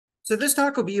So this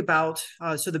talk will be about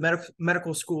the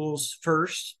medical schools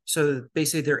first. So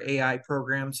basically their AI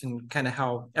programs and kind of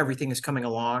how everything is coming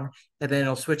along. And then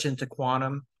it'll switch into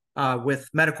quantum with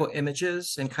medical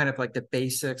images and kind of like the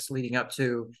basics leading up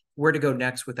to where to go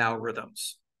next with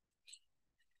algorithms.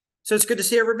 So it's good to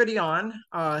see everybody on.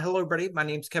 Hello, everybody. My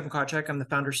name is Kevin Kawchak. I'm the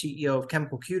founder CEO of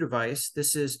Chemical Q Device.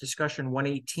 This is discussion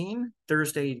 118,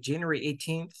 Thursday, January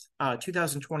 18th,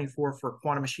 2024 for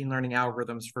quantum machine learning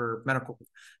algorithms for medical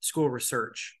school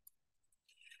research.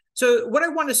 So what I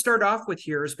want to start off with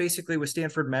here is basically with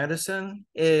Stanford Medicine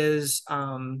is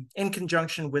in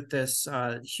conjunction with this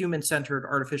human-centered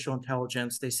artificial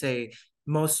intelligence. They say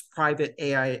most private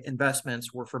AI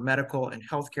investments were for medical and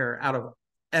healthcare out of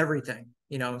everything.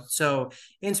 So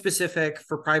in specific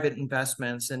for private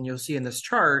investments, and you'll see in this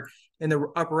chart in the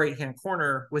upper right-hand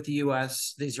corner with the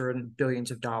US, these are in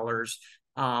billions of dollars,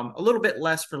 a little bit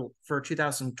less for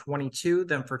 2022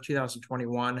 than for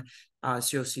 2021.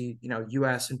 So you'll see,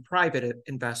 US and private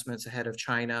investments ahead of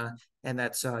China, and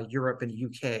that's Europe and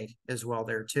UK as well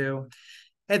there too.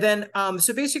 And then,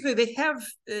 so basically they have,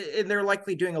 and they're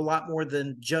likely doing a lot more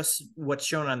than just what's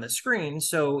shown on the screen.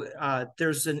 So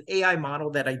there's an AI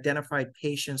model that identified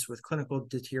patients with clinical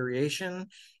deterioration.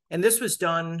 And this was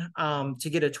done to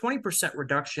get a 20%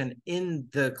 reduction in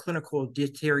the clinical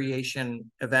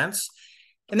deterioration events.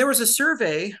 And there was a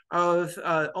survey of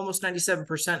almost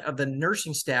 97% of the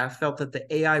nursing staff felt that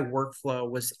the AI workflow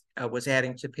was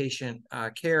adding to patient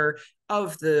care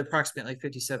of the approximately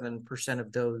 57%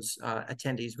 of those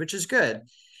attendees, which is good.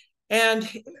 And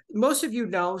most of you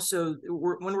know, so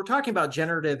when we're talking about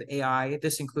generative AI,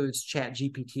 this includes Chat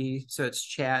GPT. So it's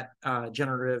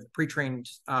generative pre-trained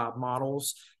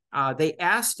models. They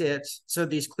asked it, so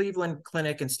these Cleveland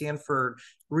Clinic and Stanford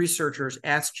researchers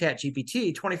asked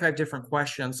ChatGPT 25 different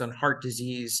questions on heart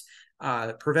disease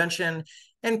prevention,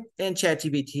 and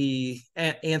ChatGPT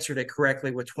answered it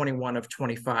correctly with 21 of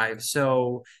 25.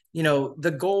 So,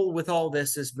 the goal with all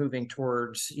this is moving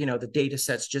towards, the data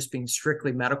sets just being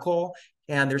strictly medical.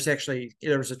 And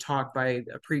there was a talk by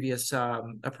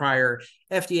a prior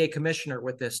FDA commissioner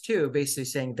with this too, basically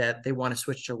saying that they want to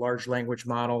switch to large language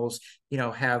models,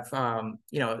 have,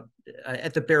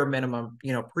 at the bare minimum,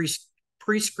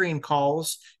 pre-screen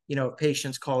calls,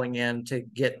 patients calling in to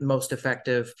get most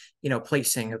effective,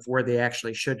 placing of where they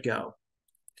actually should go.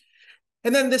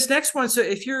 And then this next one, so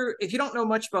if you don't know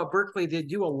much about Berkeley, they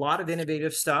do a lot of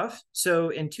innovative stuff. So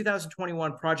in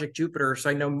 2021, Project Jupiter,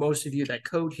 so I know most of you that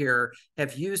code here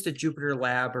have used a Jupyter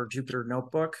Lab or Jupyter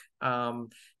Notebook.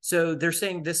 So they're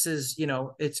saying this is,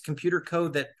 it's computer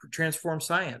code that transforms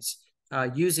science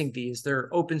using these. They're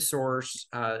open source.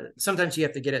 Sometimes you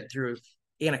have to get it through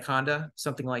Anaconda,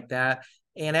 something like that.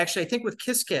 And actually, I think with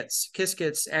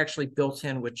Qiskit's actually built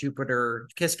in with Jupyter.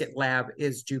 Qiskit Lab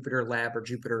is Jupyter Lab or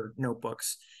Jupyter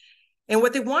Notebooks. And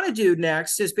what they want to do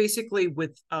next is basically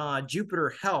with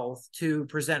Jupyter Health to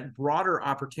present broader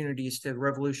opportunities to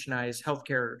revolutionize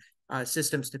healthcare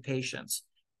systems to patients.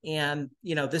 And,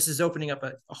 this is opening up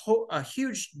a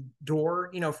huge door,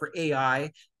 for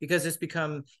AI, because it's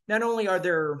become, not only are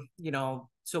there,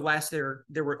 so last year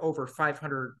there were over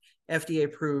 500 FDA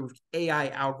approved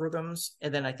AI algorithms.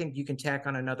 And then I think you can tack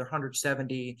on another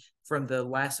 170 from the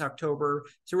last October.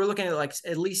 So we're looking at like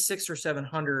at least 600 or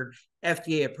 700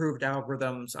 FDA approved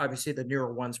algorithms. Obviously the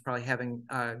newer ones probably having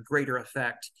a greater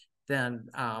effect than,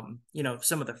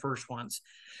 some of the first ones.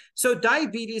 So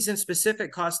diabetes in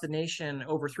specific costs the nation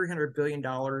over $300 billion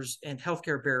in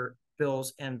healthcare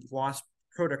bills and lost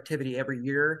productivity every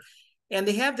year. And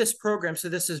they have this program. So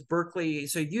this is Berkeley.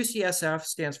 So UCSF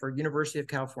stands for University of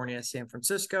California, San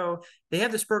Francisco. They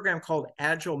have this program called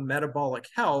Agile Metabolic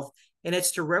Health, and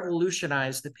it's to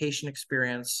revolutionize the patient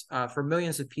experience for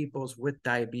millions of people with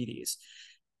diabetes.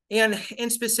 And in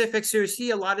specific, so you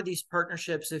see a lot of these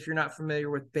partnerships, if you're not familiar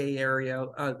with Bay Area,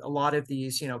 a lot of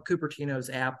these, Cupertino's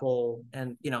Apple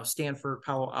and, Stanford,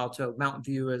 Palo Alto, Mountain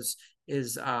View is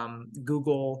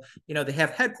Google, they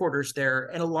have headquarters there,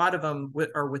 and a lot of them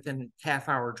are within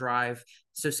half-hour drive.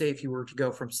 So say if you were to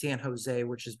go from San Jose,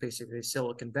 which is basically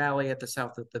Silicon Valley at the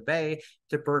south of the Bay,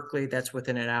 to Berkeley, that's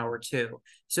within an hour too.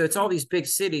 So it's all these big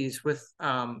cities with,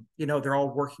 they're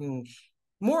all working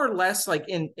more or less like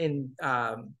in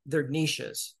their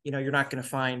niches. You're not going to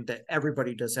find that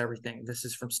everybody does everything. This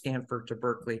is from Stanford to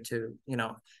Berkeley to,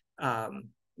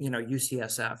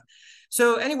 UCSF.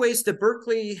 So anyways, the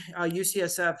Berkeley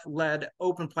UCSF led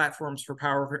Open Platforms for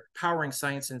Powering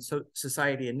Science and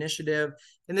Society initiative.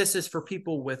 And this is for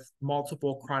people with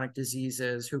multiple chronic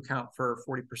diseases who count for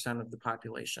 40% of the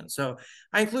population. So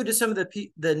I included some of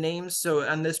the names. So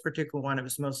on this particular one, it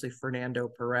was mostly Fernando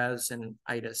Perez and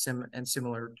Ida, and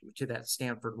similar to that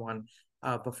Stanford one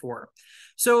before.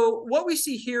 So what we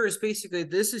see here is basically,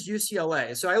 this is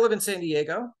UCLA. So I live in San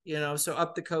Diego, so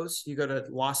up the coast, you go to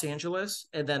Los Angeles,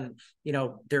 and then,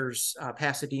 there's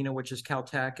Pasadena, which is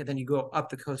Caltech. And then you go up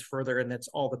the coast further, and that's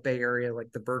all the Bay Area,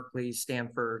 like the Berkeley,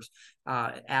 Stanford,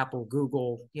 Apple,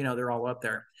 Google, they're all up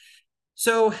there.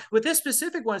 So with this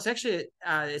specific one, it's actually,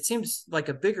 it seems like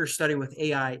a bigger study with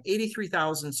AI,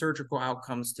 83,000 surgical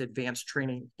outcomes to advance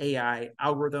training AI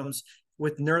algorithms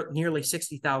with nearly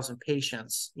 60,000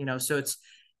 patients, so it's,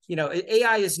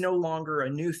 AI is no longer a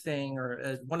new thing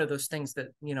or one of those things that,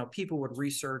 people would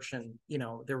research and,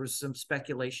 there was some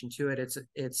speculation to it.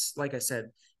 It's like I said,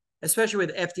 especially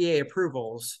with FDA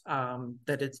approvals,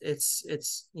 that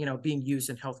it's being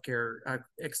used in healthcare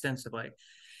extensively.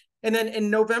 And then in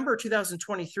November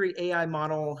 2023, AI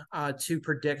model to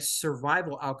predict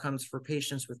survival outcomes for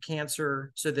patients with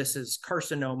cancer. So this is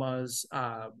carcinomas,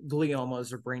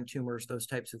 gliomas, or brain tumors, those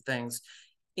types of things.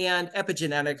 And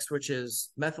epigenetics, which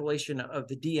is methylation of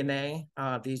the DNA,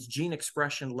 these gene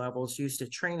expression levels used to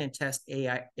train and test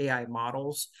AI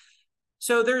models.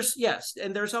 So there's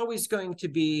there's always going to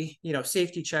be,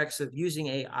 safety checks of using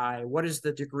AI. What is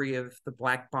the degree of the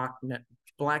black boxness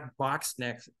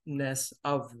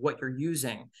of what you're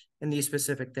using in these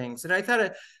specific things? And I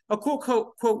thought a cool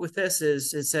quote with this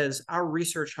is, it says, our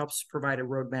research helps provide a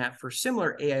roadmap for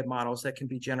similar AI models that can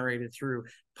be generated through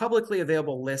publicly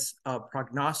available lists of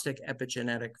prognostic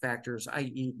epigenetic factors,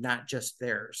 i.e. not just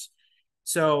theirs.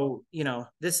 So,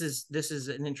 this is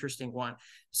an interesting one.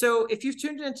 So if you've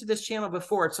tuned into this channel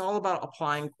before, it's all about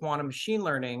applying quantum machine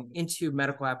learning into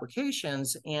medical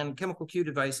applications, and Chemical Q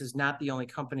Device is not the only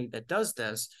company that does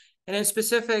this. And in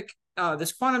specific,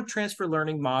 this quantum transfer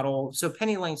learning model, so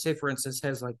Penny Lane, say, for instance,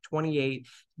 has like 28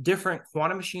 different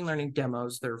quantum machine learning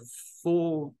demos. They're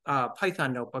full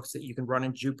Python notebooks that you can run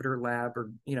in Jupyter Lab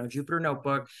or, Jupyter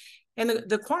Notebook. And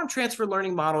the quantum transfer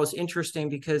learning model is interesting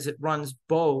because it runs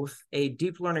both a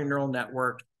deep learning neural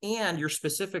network and your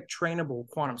specific trainable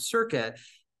quantum circuit.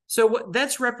 So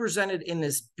that's represented in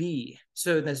this B.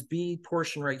 So this B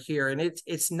portion right here, and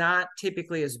it's not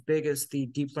typically as big as the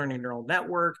deep learning neural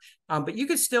network, but you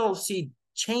could still see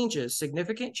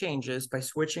significant changes by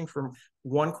switching from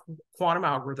one quantum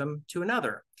algorithm to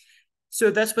another.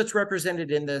 So that's what's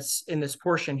represented in this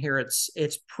portion here.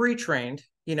 It's pre-trained,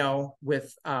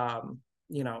 with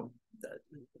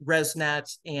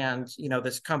ResNet and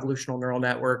this convolutional neural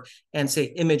network and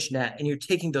say ImageNet, and you're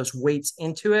taking those weights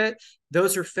into it.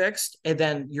 Those are fixed, and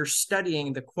then you're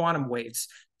studying the quantum weights.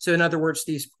 So in other words,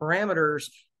 these parameters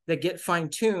that get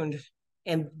fine-tuned,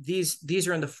 and these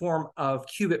are in the form of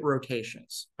qubit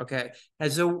rotations. Okay,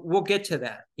 and so we'll get to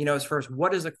that. As far as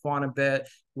what is a quantum bit,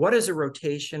 what is a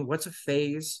rotation, what's a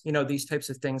phase, these types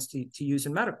of things to use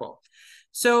in medical.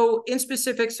 So in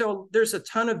specific, so there's a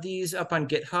ton of these up on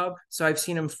GitHub. So I've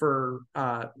seen them for,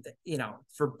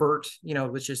 for BERT,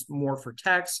 which is more for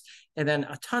text, and then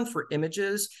a ton for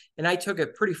images. And I took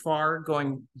it pretty far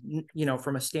going,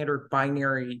 from a standard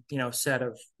binary, set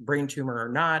of brain tumor or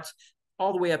not,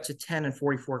 all the way up to 10 and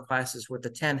 44 classes, with the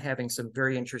 10 having some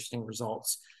very interesting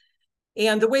results.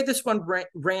 And the way this one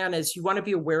ran is, you want to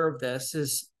be aware of this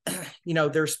is,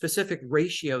 there's specific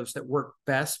ratios that work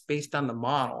best based on the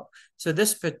model. So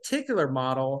this particular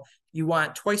model, you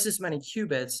want twice as many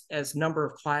qubits as number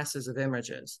of classes of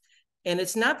images. And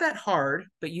it's not that hard,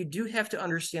 but you do have to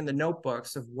understand the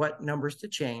notebooks of what numbers to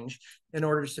change in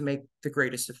order to make the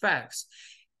greatest effects.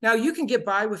 Now, you can get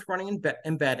by with running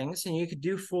embeddings, and you could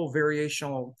do full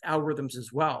variational algorithms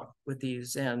as well with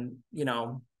these. And,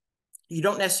 you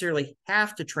don't necessarily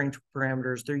have to train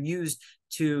parameters. They're used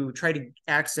to try to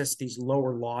access these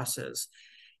lower losses.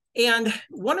 And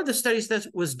one of the studies that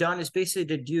was done is basically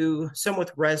to do some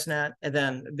with ResNet, and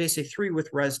then basically 3 with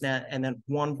ResNet, and then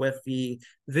 1 with the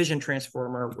Vision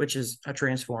Transformer, which is a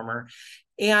transformer.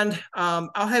 And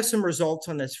I'll have some results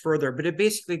on this further, but it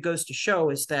basically goes to show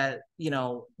is that,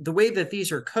 the way that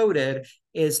these are coded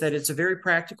is that it's a very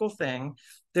practical thing.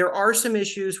 There are some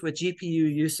issues with GPU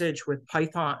usage with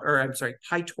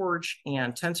PyTorch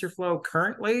and TensorFlow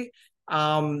currently.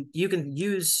 You can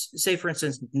use, say, for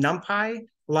instance, NumPy.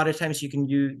 A lot of times you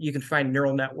can find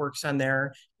neural networks on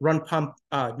there, run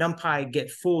NumPy,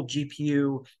 get full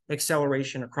GPU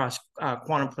acceleration across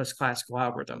quantum plus classical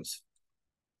algorithms.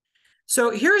 So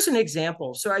here's an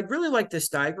example. So I really like this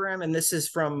diagram, and this is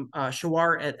from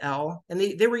Shawar et al. And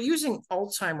they were using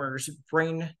Alzheimer's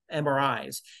brain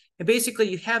MRIs. And basically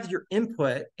you have your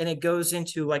input and it goes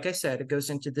into, like I said, it goes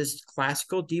into this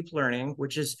classical deep learning,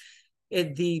 which is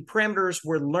the parameters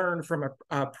were learned from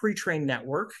a pre-trained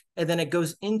network, and then it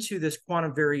goes into this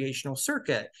quantum variational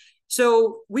circuit.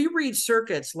 So we read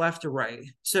circuits left to right.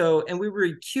 So, and we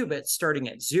read qubits starting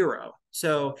at 0.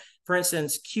 So for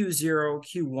instance, Q0,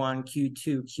 Q1,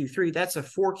 Q2, Q3, that's a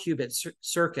 4-qubit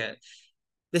circuit.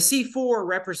 The C4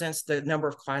 represents the number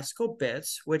of classical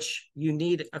bits, which you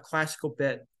need a classical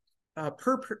bit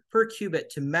per qubit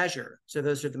to measure. So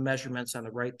those are the measurements on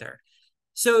the right there.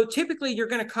 So typically you're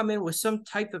going to come in with some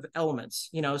type of elements,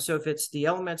 so if it's the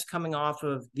elements coming off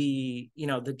of the,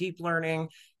 the deep learning,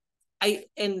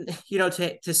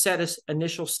 to set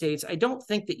initial states, I don't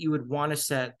think that you would want to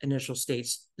set initial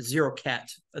states 0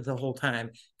 ket the whole time,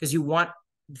 because you want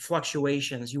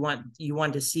fluctuations. You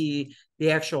want to see the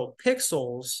actual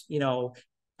pixels,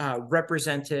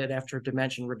 represented after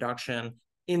dimension reduction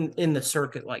in the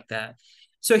circuit like that.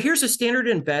 So here's a standard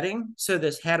embedding. So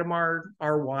this Hadamard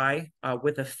RY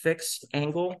with a fixed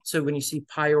angle. So when you see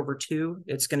pi over 2,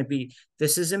 it's going to be,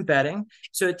 this is embedding.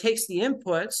 So it takes the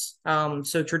inputs.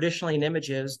 So traditionally in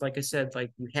images, like I said, like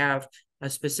you have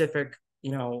a specific,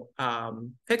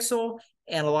 pixel,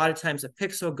 and a lot of times a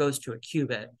pixel goes to a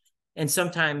qubit. And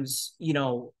sometimes,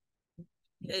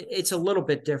 it's a little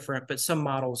bit different, but some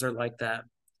models are like that.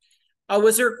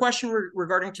 Was there a question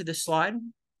regarding to this slide?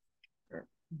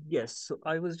 Yes, so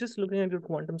I was just looking at your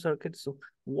quantum circuit. So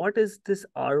what is this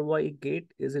RY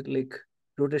gate? Is it like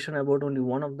rotation about only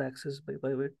one of the axes by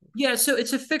weight? Yeah, so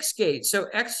it's a fixed gate. So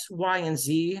X, Y, and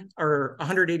Z are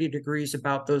 180 degrees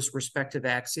about those respective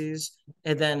axes.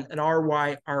 And then an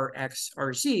RY, RX,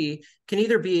 RZ can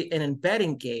either be an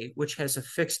embedding gate, which has a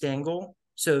fixed angle.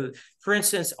 So for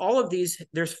instance, all of these,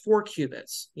 there's 4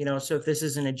 qubits, so if this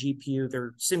isn't a GPU,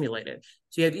 they're simulated.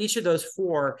 So you have each of those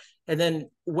 4, and then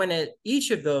each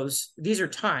of those, these are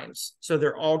times. So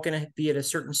they're all going to be at a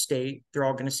certain state. They're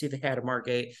all going to see the Hadamard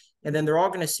gate, and then they're all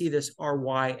going to see this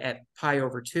RY at pi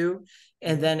over 2,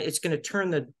 and then it's going to turn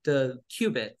the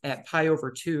qubit at pi over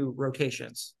 2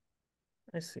 rotations.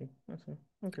 I see.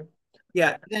 Okay.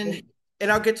 Yeah,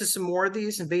 and I'll get to some more of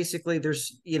these. And basically,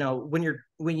 there's, when you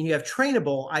have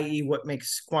trainable, i.e., what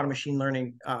makes quantum machine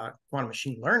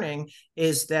learning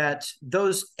is that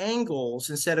those angles,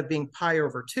 instead of being pi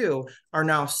over 2, are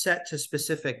now set to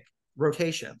specific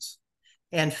rotations.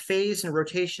 And phase and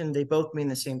rotation, they both mean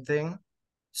the same thing.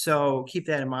 So keep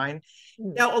that in mind.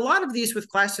 Now, a lot of these with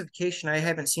classification, I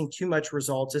haven't seen too much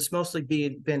results. It's mostly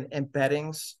been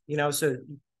embeddings, so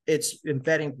it's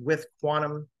embedding with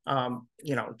quantum,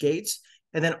 gates,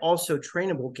 and then also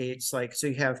trainable gates. Like, so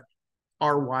you have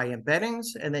RY embeddings,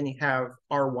 and then you have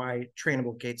RY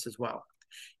trainable gates as well.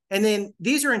 And then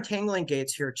these are entangling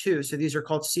gates here too. So these are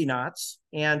called CNOTs,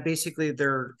 and basically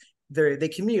they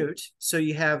commute. So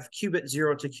you have qubit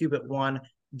 0 to qubit 1.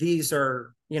 These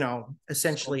are,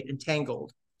 essentially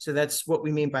entangled. So that's what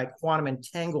we mean by quantum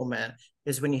entanglement,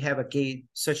 is when you have a gate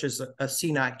such as a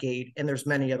CNOT gate, and there's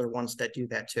many other ones that do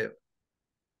that too.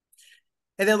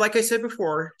 And then, like I said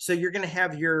before, so you're going to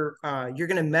have you're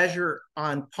going to measure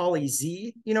on poly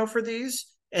Z, for these,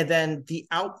 and then the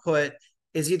output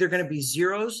is either going to be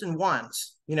 0s and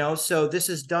 1s, so this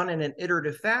is done in an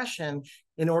iterative fashion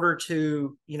in order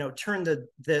to, turn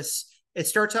it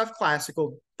starts off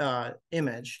classical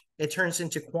image, it turns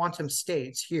into quantum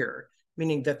states here,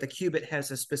 meaning that the qubit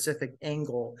has a specific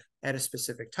angle at a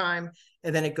specific time,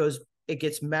 and then it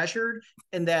gets measured,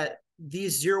 and that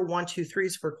these 0, 1, 2,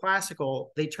 3s for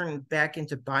classical, they turn back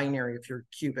into binary of your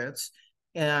qubits.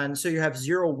 And so you have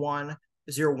 0, 1,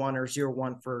 0, 1, or 0,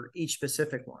 1 for each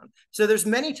specific one. So there's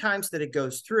many times that it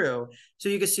goes through. So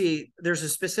you can see there's a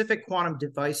specific quantum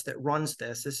device that runs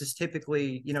this. This is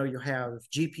typically, you have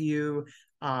GPU, you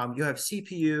have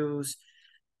CPUs.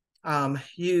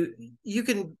 You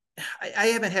can, I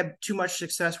haven't had too much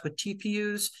success with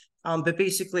TPUs, but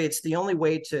basically it's the only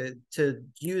way to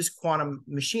use quantum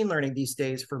machine learning these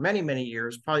days for many, many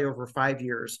years, probably over 5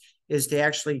 years, is to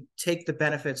actually take the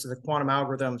benefits of the quantum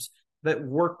algorithms, but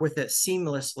work with it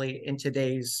seamlessly in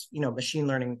today's, machine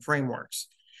learning frameworks.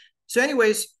 So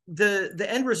anyways, the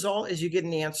end result is you get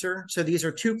an answer. So these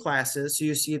are 2 classes. So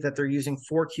you see that they're using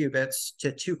 4 qubits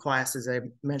to 2 classes I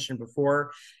mentioned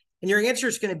before. And your answer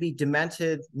is going to be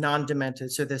demented,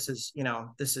 non-demented. So this is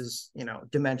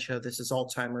dementia. This is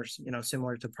Alzheimer's,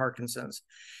 similar to Parkinson's.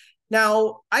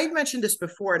 Now, I mentioned this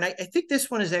before, and I think this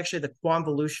one is actually the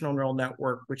convolutional neural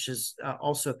network, which is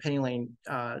also a Penny Lane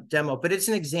demo, but it's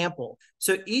an example.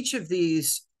 So each of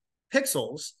these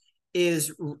pixels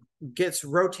gets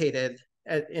rotated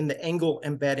in the angle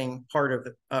embedding part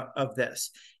of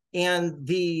this. And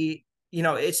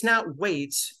it's not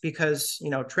weights because,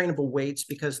 trainable weights,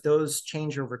 because those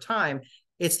change over time.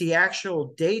 It's the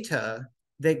actual data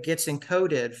that gets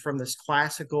encoded from this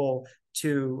classical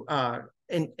to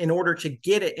in order to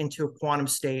get it into a quantum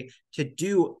state to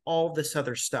do all this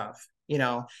other stuff,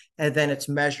 and then it's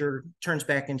measured, turns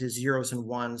back into zeros and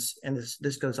ones, and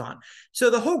this goes on. So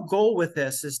the whole goal with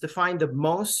this is to find the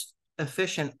most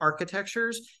efficient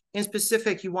architectures. In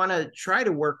specific, you want to try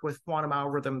to work with quantum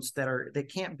algorithms that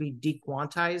can't be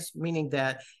dequantized, meaning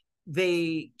that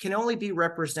they can only be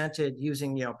represented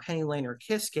using, penny lane or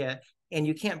Qiskit, and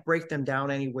you can't break them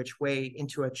down any which way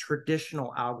into a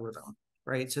traditional algorithm,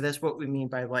 right? So that's what we mean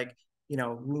by we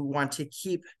want to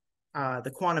keep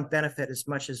the quantum benefit as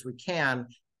much as we can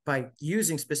by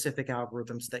using specific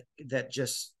algorithms that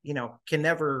just, can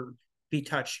never be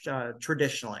touched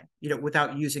traditionally,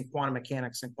 without using quantum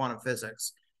mechanics and quantum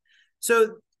physics.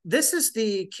 So this is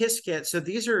the Qiskit. So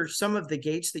these are some of the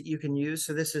gates that you can use.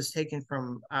 So this is taken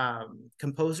from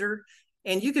Composer,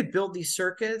 and you could build these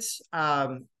circuits.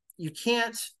 You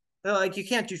can't do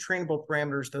trainable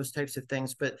parameters, those types of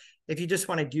things. But if you just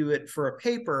want to do it for a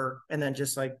paper, and then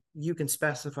just you can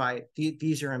specify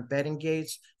these are embedding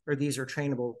gates or these are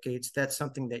trainable gates, that's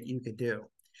something that you could do.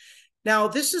 Now,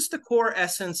 this is the core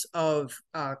essence of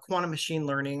quantum machine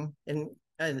learning, and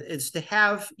is to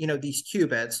have these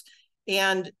qubits.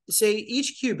 And say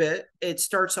each qubit, it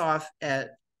starts off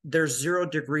at there's 0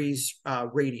 degrees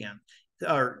radian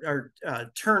or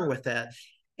turn with that.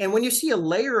 And when you see a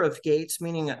layer of gates,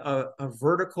 meaning a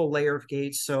vertical layer of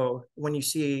gates, so when you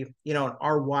see an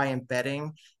RY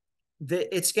embedding,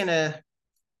 it's gonna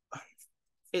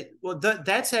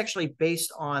that's actually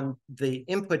based on the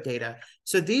input data.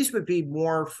 So these would be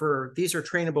these are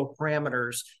trainable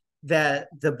parameters that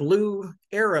the blue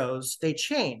arrows, they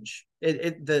change.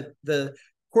 The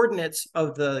coordinates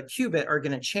of the qubit are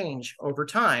going to change over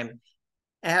time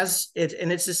and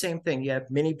it's the same thing. You have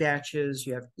mini batches,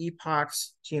 you have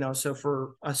epochs, so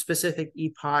for a specific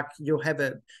epoch, you'll have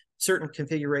a certain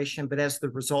configuration, but as the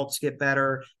results get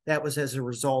better, that was as a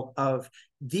result of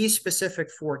these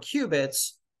specific 4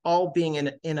 qubits all being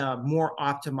in a more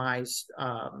optimized,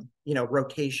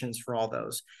 rotations for all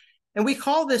those. And we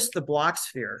call this the block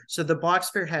sphere. So the block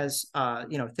sphere has,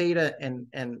 theta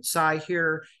and psi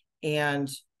here.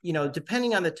 And,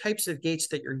 depending on the types of gates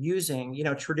that you're using,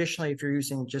 traditionally, if you're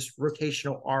using just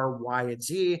rotational R, Y, and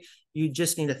Z, you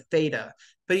just need a theta.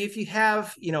 But if you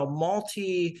have,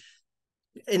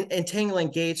 entangling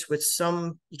gates with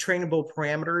some trainable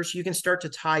parameters, you can start to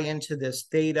tie into this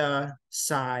theta,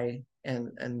 psi,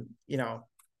 and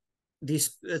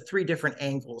these 3 different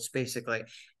angles, basically.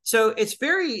 So it's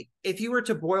if you were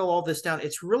to boil all this down,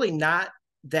 it's really not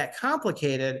that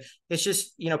complicated. It's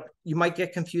just, you might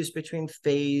get confused between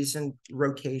phase and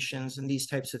rotations and these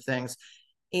types of things.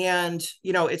 And,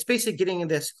 it's basically getting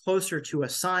this closer to a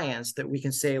science that we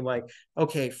can say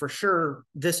okay, for sure,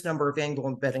 this number of angle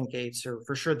embedding gates, or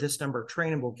for sure, this number of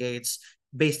trainable gates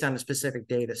based on a specific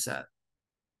data set.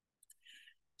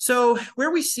 So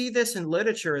where we see this in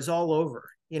literature is all over,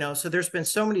 so there's been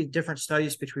so many different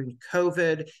studies between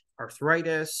COVID,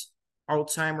 arthritis,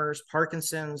 Alzheimer's,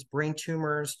 Parkinson's, brain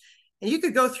tumors, and you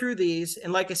could go through these.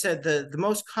 And like I said, the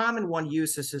most common one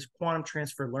used is quantum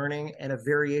transfer learning and a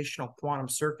variational quantum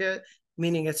circuit,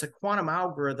 meaning it's a quantum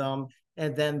algorithm,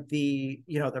 and then the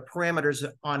parameters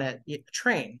on it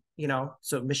train,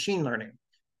 so machine learning,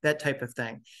 that type of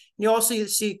thing. You also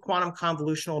see quantum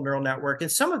convolutional neural network,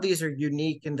 and some of these are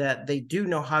unique in that they do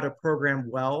know how to program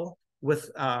well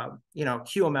with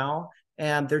QML,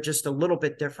 and they're just a little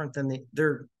bit different than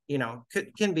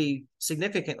can be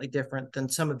significantly different than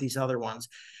some of these other ones.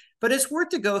 But it's worth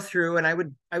to go through, and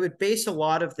I would base a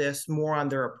lot of this more on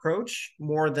their approach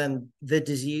more than the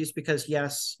disease, because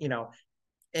yes,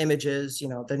 images,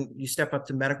 then you step up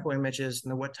to medical images,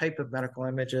 and what type of medical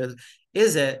images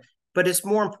is it? But it's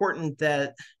more important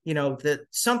that, that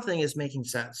something is making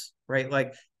sense,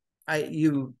 right?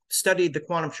 You studied the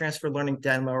quantum transfer learning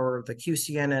demo or the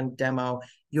QCNN demo,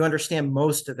 you understand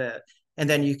most of it, and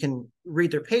then you can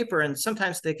read their paper, and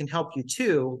sometimes they can help you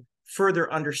too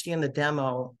further understand the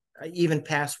demo, even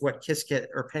past what Qiskit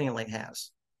or PennyLane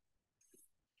has.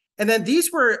 And then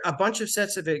these were a bunch of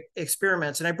sets of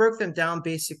experiments, and I broke them down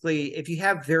basically. If you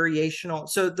have variational,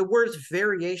 so the words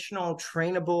variational,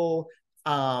 trainable,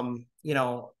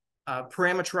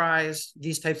 parameterized,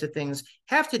 these types of things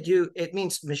have to do, it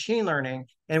means machine learning.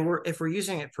 And if we're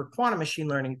using it for quantum machine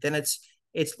learning, then it's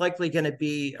likely going to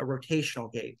be a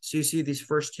rotational gate. So you see these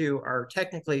first 2 are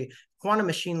technically quantum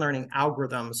machine learning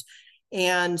algorithms.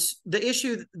 And the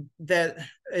issue that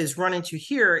is run into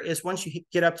here is once you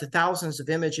get up to thousands of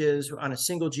images on a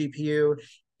single GPU,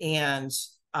 and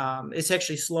it's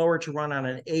actually slower to run on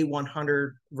an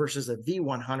A100 versus a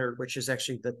V100, which is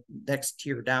actually the next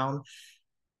tier down.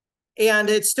 And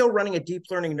it's still running a deep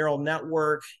learning neural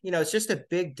network. It's just a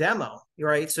big demo,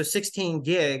 right? So 16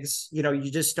 gigs,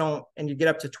 you just don't, and you get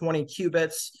up to 20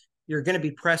 qubits, you're going to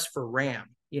be pressed for RAM,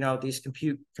 these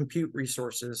compute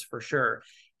resources for sure.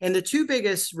 And the two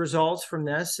biggest results from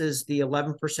this is the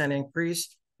 11%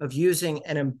 increase of using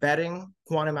an embedding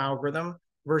quantum algorithm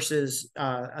versus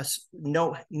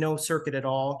no circuit at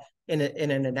all in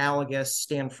an analogous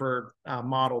Stanford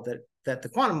model that the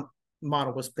quantum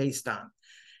model was based on.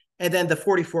 And then the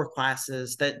 44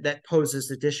 classes that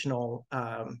poses additional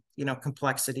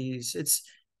complexities. It's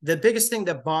the biggest thing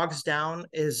that bogs down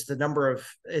is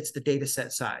it's the data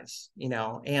set size,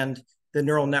 and the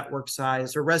neural network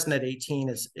size. Or ResNet 18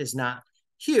 is not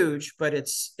huge, but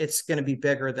it's going to be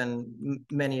bigger than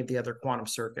many of the other quantum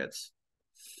circuits.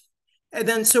 And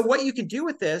then, so what you can do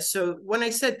with this, so when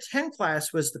I said 10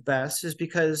 class was the best, is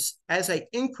because as I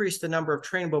increased the number of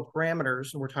trainable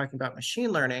parameters, and we're talking about machine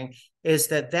learning, is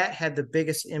that had the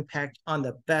biggest impact on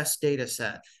the best data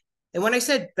set. And when I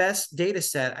said best data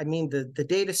set, I mean the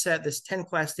data set, this 10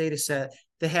 class data set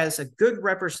that has a good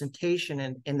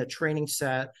representation in the training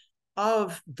set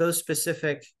of those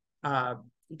specific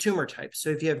tumor types. So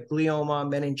if you have glioma,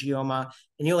 meningioma,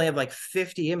 and you only have like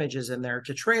 50 images in there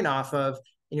to train off of,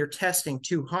 and you're testing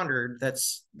 200,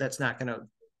 that's not going to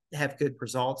have good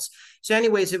results. So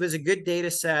anyways, it was a good data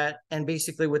set. And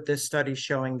basically with this study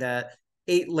showing that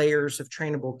 8 layers of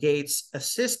trainable gates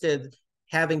assisted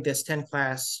having this 10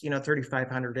 class,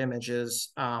 3,500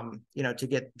 images, to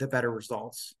get the better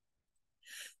results.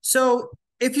 So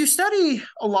if you study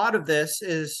a lot of this,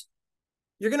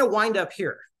 you're going to wind up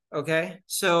here. Okay,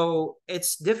 so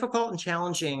it's difficult and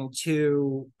challenging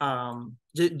to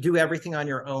do everything on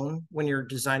your own when you're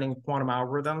designing quantum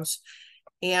algorithms.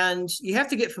 And you have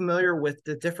to get familiar with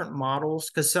the different models,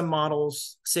 because some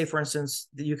models, say for instance,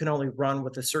 that you can only run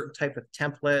with a certain type of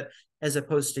template as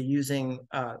opposed to using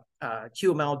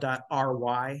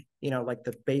QML.RY, like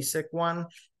the basic one,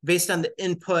 based on the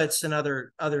inputs and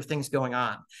other things going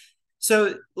on.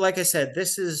 So like I said,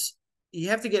 you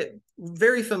have to get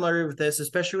very familiar with this,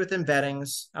 especially with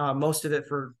embeddings. Most of it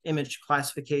for image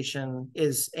classification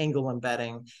is angle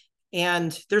embedding.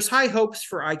 And there's high hopes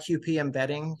for IQP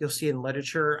embedding. You'll see in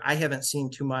literature. I haven't seen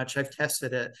too much. I've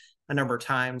tested it a number of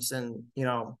times. And,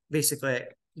 basically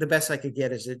the best I could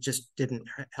get is it just didn't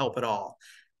help at all.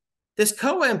 This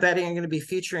COA embedding I'm going to be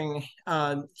featuring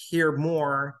here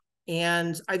more.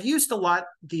 And I've used a lot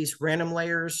these random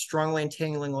layers, strongly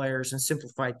entangling layers, and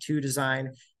simplified 2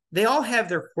 design. They all have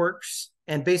their quirks,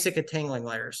 and basic entangling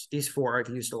layers. These 4 I've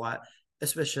used a lot,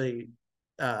 especially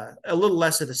a little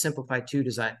less of the simplified 2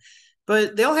 design.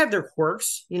 But they all have their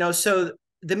quirks, so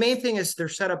the main thing is they're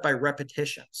set up by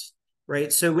repetitions,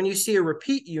 right? So when you see a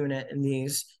repeat unit in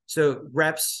these, so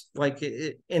reps, like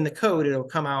in the code, it'll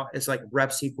come out as like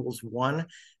reps equals 1.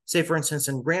 Say, for instance,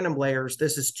 in random layers,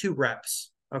 this is 2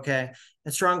 reps, okay?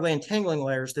 And strongly entangling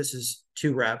layers, this is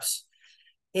 2 reps.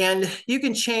 And you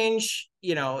can change,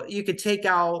 you could take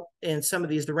out in some of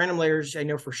these, the random layers, I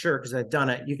know for sure because I've done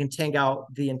it, you can take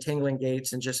out the entangling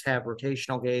gates and just have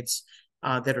rotational gates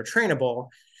that are trainable.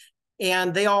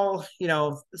 And they all,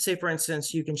 say for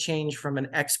instance, you can change from an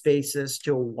X basis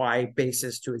to a Y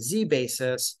basis to a Z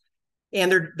basis.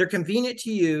 And they're convenient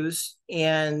to use.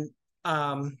 And,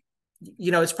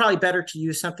 it's probably better to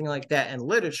use something like that in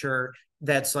literature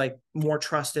that's like more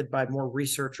trusted by more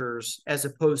researchers, as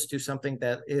opposed to something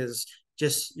that is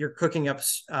just you're cooking up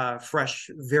fresh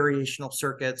variational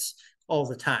circuits all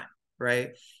the time, right?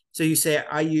 So you say,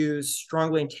 I use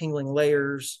strongly entangling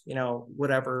layers,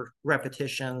 whatever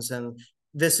repetitions, and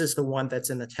this is the one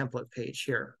that's in the template page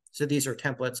here. So these are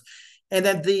templates. And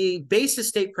then the basis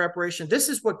state preparation, this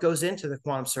is what goes into the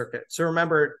quantum circuit. So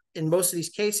remember, in most of these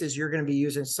cases, you're going to be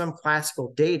using some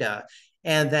classical data,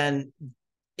 and then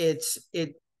it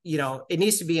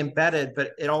needs to be embedded,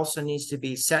 but it also needs to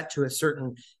be set to a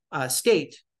certain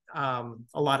state a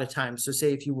lot of times. So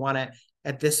say if you want it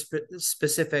at this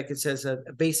specific, it says a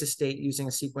basis state using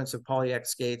a sequence of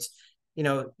poly-X gates,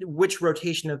 which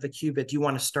rotation of the qubit do you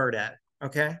want to start at,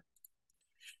 okay?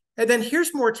 And then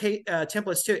here's more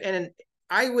templates too. And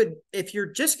I would, if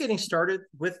you're just getting started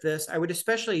with this, I would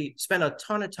especially spend a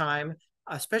ton of time,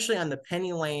 especially on the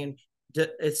Penny Lane.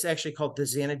 It's actually called the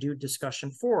Xanadu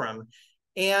Discussion Forum.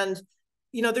 And,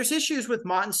 there's issues with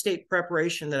Motten state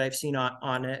preparation that I've seen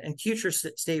on it. And Qutris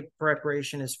state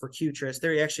preparation is for Qutris.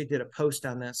 They actually did a post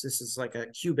on this. This is like a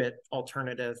qubit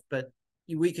alternative, but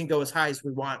we can go as high as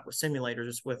we want with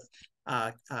simulators with,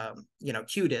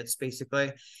 QDITs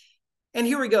basically. And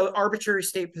here we go, arbitrary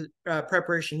state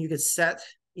preparation. You could set,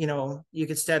 you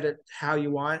could set it how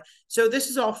you want. So this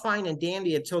is all fine and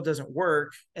dandy until it doesn't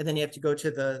work. And then you have to go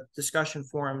to the discussion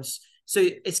forums. So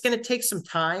it's going to take some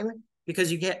time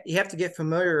because you have to get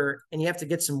familiar and you have to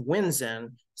get some wins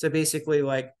in. So basically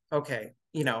like, okay,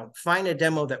 find a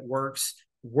demo that works,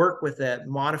 work with it,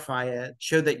 modify it,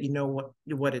 show that you know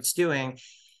what it's doing.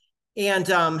 And,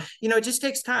 it just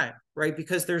takes time, right?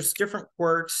 Because there's different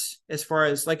quirks as far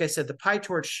as, like I said, the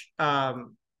PyTorch,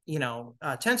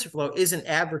 TensorFlow isn't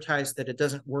advertised that it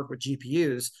doesn't work with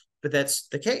GPUs, but that's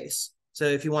the case. So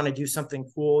if you want to do something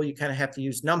cool, you kind of have to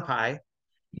use NumPy.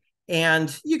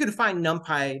 And you can find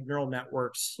NumPy neural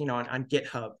networks, on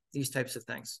GitHub, these types of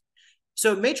things.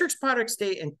 So matrix product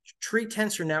state and tree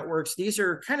tensor networks, these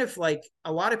are kind of like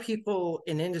a lot of people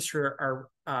in industry are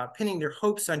pinning their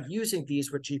hopes on using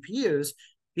these with GPUs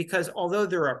because although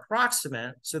they're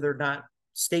approximate, so they're not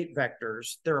state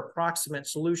vectors, they're approximate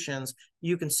solutions,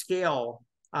 you can scale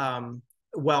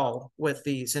well with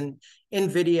these. And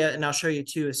NVIDIA, and I'll show you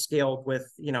too, is scaled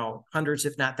with, hundreds,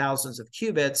 if not thousands of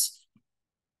qubits.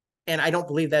 And I don't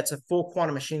believe that's a full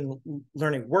quantum machine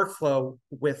learning workflow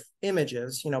with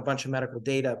images, a bunch of medical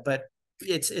data, but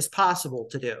it's possible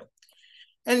to do.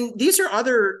 And these are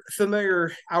other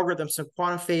familiar algorithms. So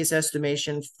quantum phase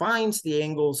estimation finds the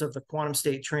angles of the quantum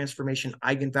state transformation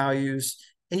eigenvalues.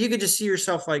 And you could just see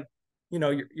yourself like,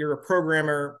 you're a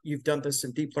programmer, you've done this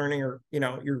in deep learning, or,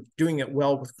 you're doing it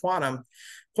well with quantum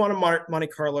Monte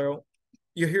Carlo.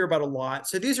 You hear about a lot.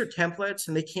 So these are templates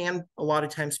and they can a lot of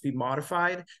times be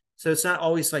modified. So it's not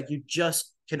always like you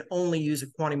just can only use a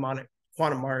quantum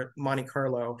Monte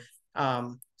Carlo.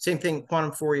 Same thing,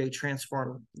 quantum Fourier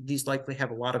transform. These likely have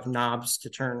a lot of knobs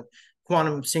to turn.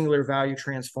 Quantum singular value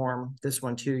transform. This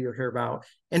one too, you'll hear about.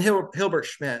 And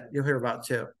Hilbert-Schmidt, you'll hear about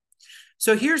too.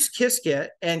 So here's Qiskit,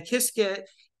 and Qiskit,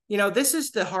 this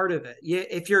is the heart of it.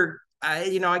 If you're,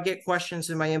 I get questions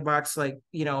in my inbox like,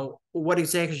 what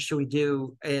exactly should we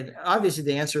do? And obviously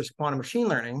the answer is quantum machine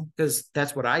learning because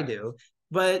that's what I do.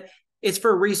 But it's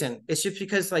for a reason. It's just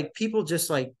because like people just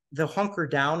like they'll hunker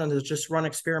down and they'll just run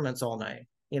experiments all night,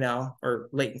 or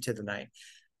late into the night,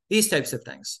 these types of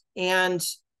things. And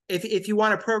if you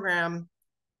want to program,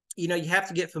 you have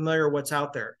to get familiar with what's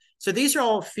out there. So these are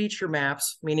all feature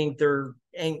maps, meaning they're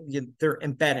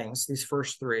embeddings, these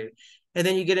first three. And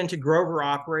then you get into Grover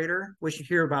operator, which you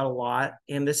hear about a lot.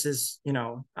 And this is,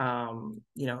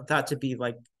 thought to be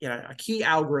like, a key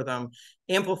algorithm,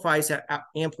 amplifies that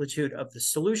amplitude of the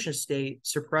solution state,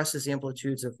 suppresses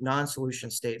amplitudes of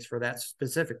non-solution states for that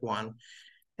specific one.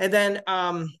 And then,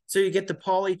 so you get the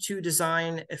Poly 2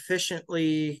 design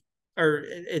efficiently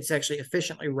represents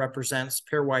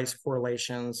pairwise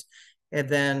correlations. And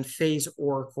then phase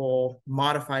oracle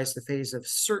modifies the phase of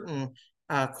certain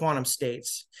quantum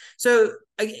states. So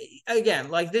again,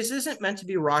 like this isn't meant to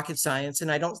be rocket science,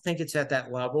 and I don't think it's at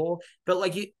that level. But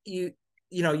like you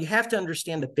have to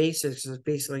understand the basics.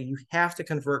 Basically, you have to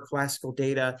convert classical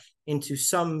data into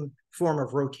some form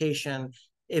of rotation.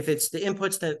 If it's the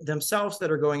inputs themselves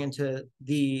that are going into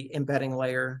the embedding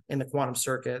layer in the quantum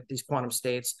circuit, these quantum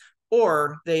states,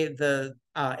 or the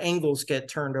angles get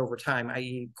turned over time,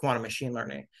 i.e. quantum machine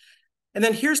learning. And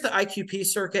then here's the IQP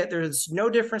circuit. There's no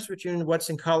difference between what's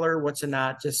in color, what's in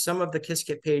not. Just some of the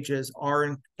Qiskit pages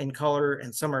are in color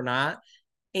and some are not.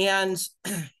 And,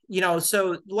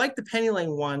 so like the penny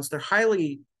lane ones, they're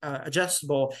highly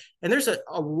adjustable. And there's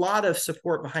a lot of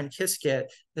support behind Qiskit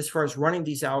as far as running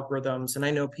these algorithms. And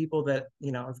I know people that,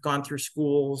 have gone through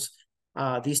schools,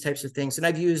 these types of things. And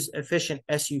I've used efficient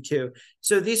SU2.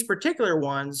 So these particular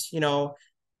ones,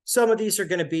 some of these are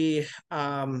going to be,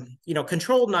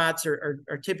 controlled knots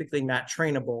are typically not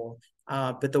trainable,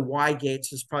 but the Y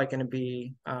gates is probably going to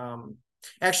be,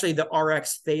 actually the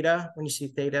RX theta, when you see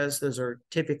thetas, those are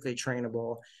typically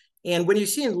trainable. And when you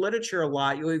see in literature a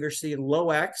lot, you'll either see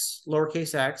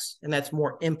lowercase x, and that's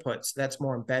more inputs, that's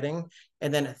more embedding.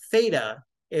 And then theta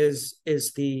is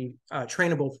the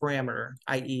trainable parameter,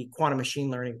 i.e. quantum machine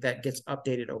learning that gets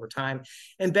updated over time.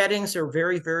 Embeddings are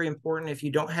very, very important. If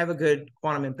you don't have a good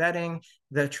quantum embedding,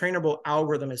 the trainable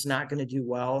algorithm is not going to do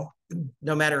well,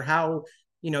 no matter how,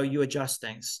 you adjust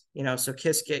things. So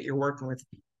Qiskit, you're working with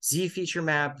Z feature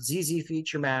map, ZZ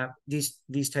feature map,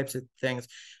 these types of things.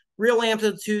 Real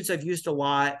amplitudes I've used a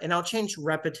lot, and I'll change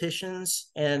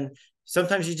repetitions, and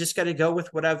sometimes you just got to go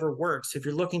with whatever works. If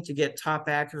you're looking to get top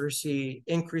accuracy,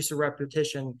 increase the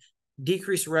repetition,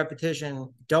 decrease the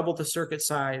repetition, double the circuit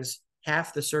size,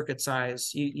 half the circuit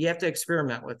size, you have to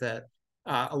experiment with it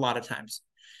a lot of times.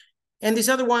 And these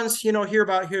other ones,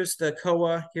 here's the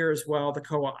COA here as well, the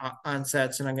COA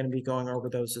onsets, and I'm going to be going over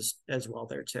those as well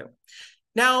there too.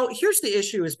 Now, here's the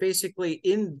issue is basically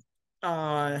in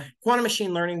quantum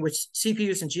machine learning, which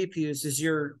CPUs and GPUs is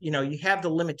you have the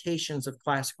limitations of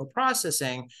classical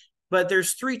processing, but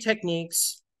there's three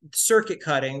techniques: circuit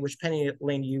cutting, which Penny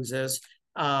Lane uses.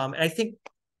 And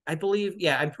I'm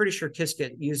pretty sure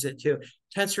Qiskit used it too.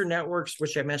 Tensor networks,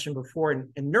 which I mentioned before, and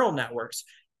neural networks.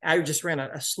 I just ran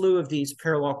a slew of these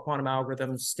parallel quantum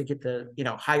algorithms to get the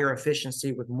higher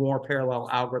efficiency with more parallel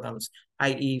algorithms,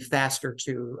 i.e. faster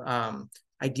to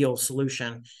ideal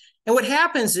solution. And what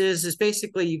happens is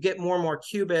basically you get more and more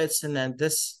qubits, and then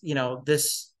this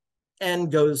n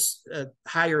goes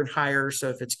higher and higher. So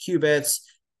if it's qubits,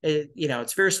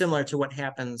 it's very similar to what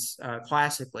happens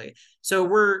classically. So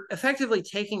we're effectively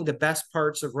taking the best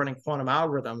parts of running quantum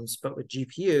algorithms, but with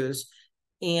GPUs,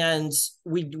 and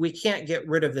we can't get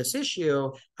rid of this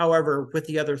issue. However, with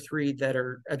the other three that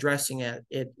are addressing it,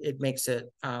 it makes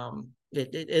it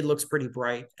it looks pretty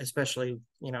bright, especially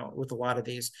with a lot of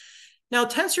these. Now,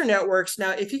 tensor networks.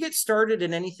 Now, if you get started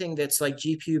in anything that's like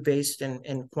GPU based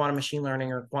in quantum machine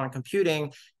learning or quantum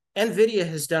computing, NVIDIA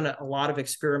has done a lot of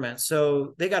experiments.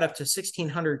 So they got up to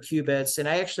 1,600 qubits. And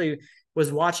I actually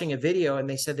was watching a video and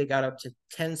they said they got up to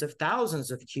tens of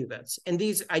thousands of qubits. And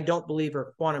these, I don't believe,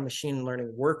 are quantum machine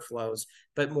learning workflows,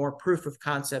 but more proof of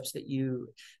concepts that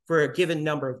for a given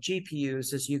number of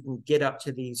GPUs, as you can get up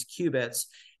to these qubits.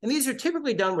 And these are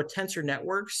typically done with tensor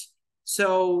networks.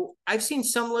 So I've seen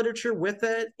some literature with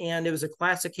it, and it was a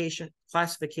classification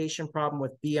problem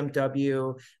with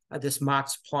BMW, this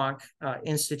Max Planck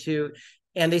Institute,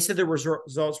 and they said the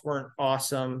results weren't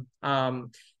awesome.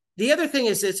 The other thing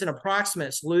is it's an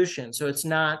approximate solution, so it's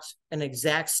not an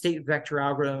exact state vector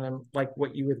algorithm like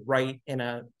what you would write in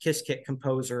a Qiskit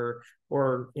composer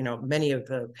or many of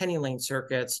the Penny Lane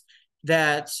circuits.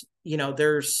 That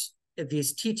there's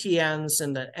these TTNs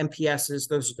and the MPSs,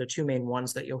 those are the two main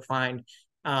ones that you'll find.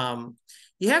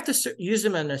 You have to use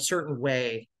them in a certain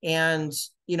way. And,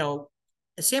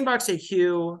 Sandbox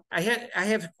AQ, I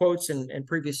have quotes in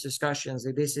previous discussions.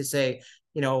 They basically say,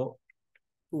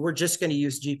 we're just going to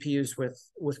use GPUs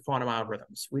with quantum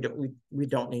algorithms. We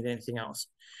don't need anything else.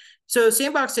 So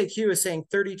Sandbox AQ is saying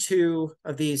 32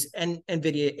 of these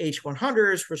NVIDIA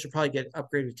H100s, which will probably get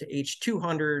upgraded to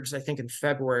H200s, I think in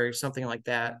February, something like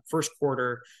that. First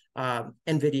quarter,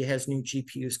 NVIDIA has new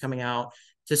GPUs coming out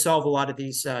to solve a lot of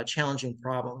these challenging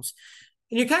problems.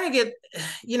 And you kind of get,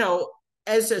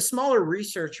 as a smaller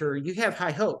researcher, you have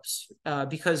high hopes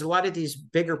because a lot of these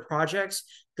bigger projects,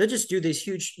 they'll just do these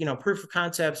huge, proof of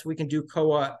concepts. We can do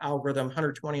COA algorithm,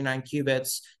 129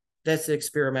 qubits. That's the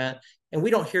experiment. And we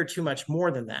don't hear too much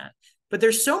more than that. But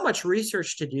there's so much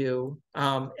research to do.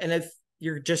 And if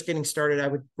you're just getting started, I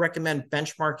would recommend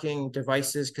benchmarking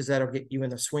devices because that'll get you in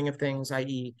the swing of things,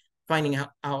 i.e. finding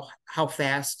out how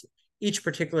fast each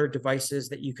particular device is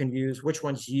that you can use, which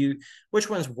ones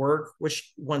work,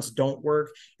 which ones don't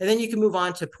work. And then you can move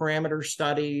on to parameter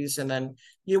studies. And then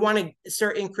you want to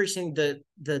start increasing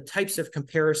the types of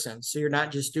comparisons. So you're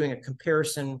not just doing a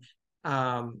comparison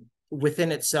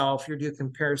within itself, you're doing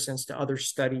comparisons to other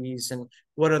studies and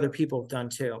what other people have done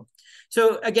too.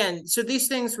 So again, these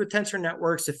things with tensor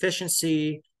networks,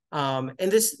 efficiency, and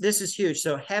this is huge.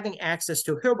 So having access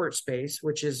to a Hilbert space,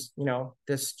 which is,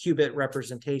 this qubit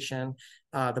representation,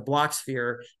 the block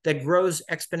sphere that grows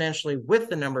exponentially with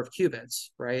the number of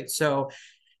qubits, right? So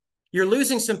you're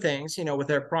losing some things, with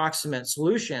their approximate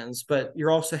solutions, but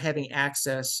you're also having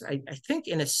access, I think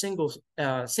in a single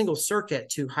circuit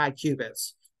to high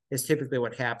qubits is typically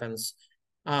what happens,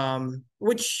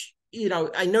 which,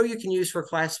 I know you can use for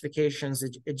classifications.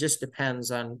 It just depends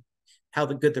on how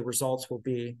good the results will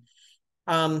be.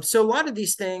 So a lot of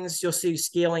these things you'll see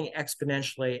scaling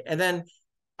exponentially. And then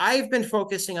I've been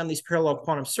focusing on these parallel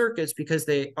quantum circuits because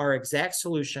they are exact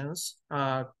solutions,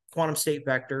 quantum state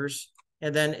vectors.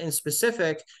 And then in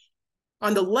specific,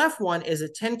 on the left one is a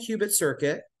 10 qubit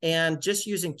circuit. And just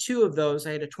using two of those,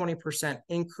 I had a 20%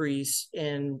 increase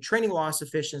in training loss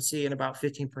efficiency and about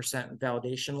 15%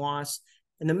 validation loss.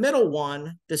 In the middle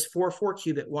one, this 4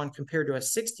 qubit one compared to a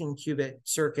 16 qubit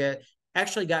circuit,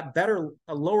 actually got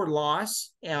a lower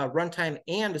loss, runtime,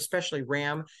 and especially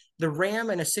RAM. The RAM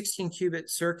in a 16 qubit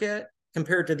circuit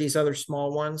compared to these other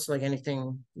small ones, like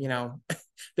anything,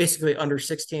 basically under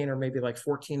 16 or maybe like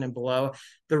 14 and below,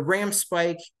 the RAM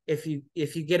spike, if you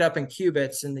get up in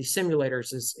qubits in these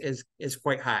simulators is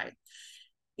quite high.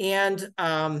 And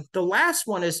the last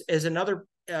one is another,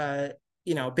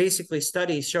 basically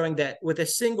study showing that with a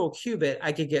single qubit,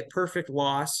 I could get perfect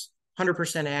loss,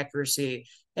 100% accuracy.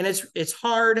 And it's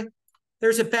hard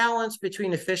there's a balance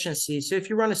between efficiency. So if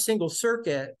you run a single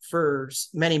circuit for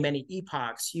many, many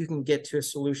epochs, you can get to a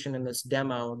solution in this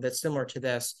demo that's similar to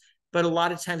this. But a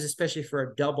lot of times, especially for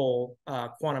a double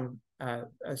quantum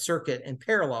circuit in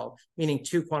parallel, meaning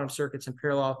two quantum circuits in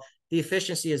parallel, the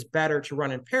efficiency is better to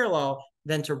run in parallel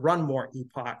than to run more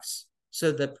epochs.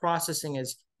 So the processing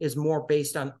is more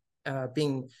based on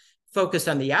being focused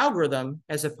on the algorithm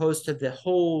as opposed to the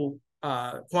whole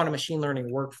quantum machine learning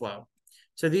workflow.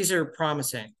 So these are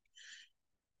promising.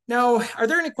 Now, are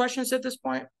there any questions at this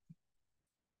point?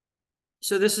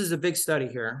 So this is a big study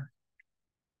here.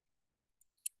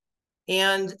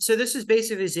 And so this is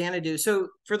basically Xanadu. So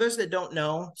for those that don't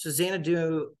know, so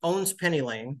Xanadu owns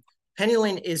PennyLane.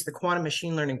 PennyLane is the quantum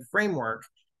machine learning framework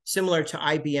similar to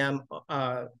IBM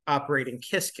operating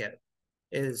Qiskit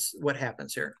is what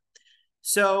happens here.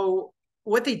 So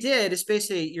what they did is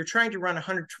basically you're trying to run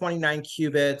 129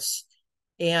 qubits,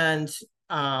 and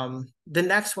the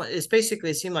next one is basically,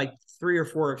 it seemed like 3 or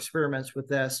 4 experiments with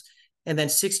this, and then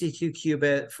 62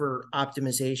 qubit for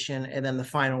optimization, and then the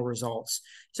final results.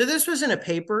 So this was in a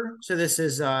paper. So this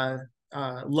is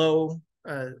Low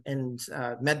and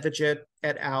Medvedev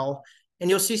et al. And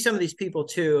you'll see some of these people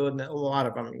too, and a lot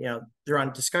of them, they're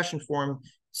on discussion forum.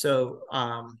 So,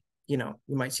 you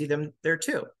might see them there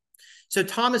too. So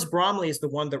Thomas Bromley is the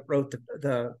one that wrote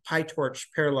the PyTorch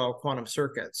parallel quantum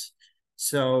circuits.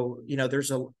 So,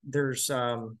 they're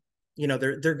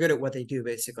good at what they do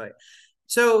basically.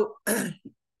 So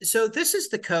this is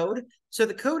the code. So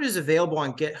the code is available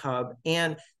on GitHub.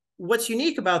 And what's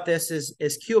unique about this is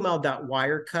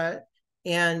QML.wirecut.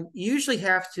 And you usually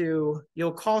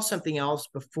you'll call something else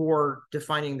before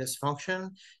defining this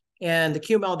function. And the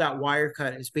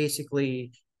QML.wirecut is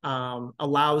basically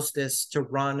allows this to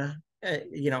run,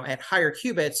 at higher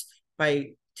qubits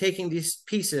by taking these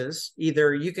pieces.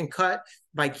 Either you can cut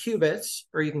by qubits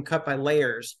or you can cut by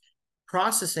layers,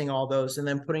 processing all those and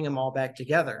then putting them all back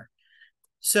together.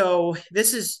 So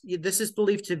this is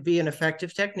believed to be an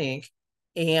effective technique.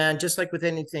 And just like with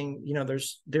anything,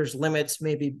 there's limits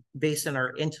maybe based on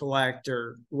our intellect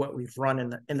or what we've run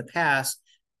in the past.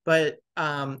 But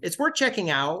it's worth checking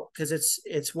out because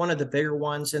it's one of the bigger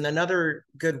ones. And another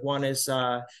good one is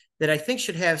that I think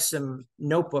should have some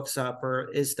notebooks up, or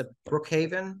is the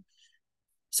Brookhaven.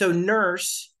 So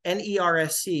NERSC,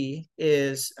 NERSC,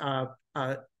 is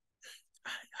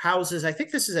houses, I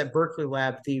think this is at Berkeley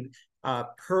Lab, the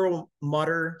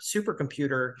Perlmutter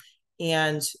supercomputer.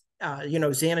 And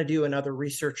Xanadu and other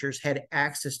researchers had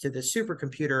access to the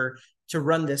supercomputer to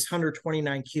run this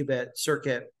 129 qubit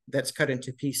circuit that's cut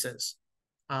into pieces.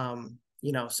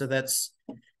 So that's,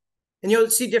 and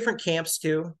you'll see different camps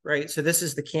too, right? So this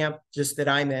is the camp just that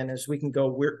I'm in, is we can go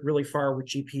really far with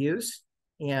GPUs.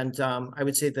 And I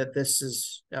would say that this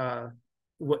is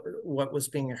what was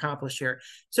being accomplished here.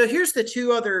 So here's the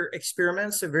 2 other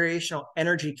experiments of variational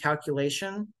energy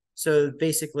calculation. So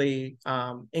basically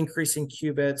increasing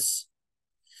qubits,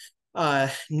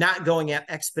 not going at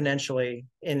exponentially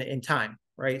in time,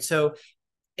 right? So,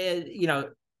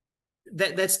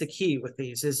 that's the key with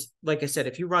these is, like I said,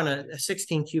 if you run a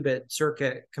 16 qubit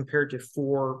circuit compared to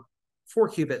 4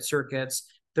 qubit circuits,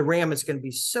 the RAM is going to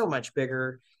be so much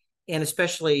bigger, and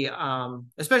especially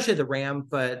the RAM,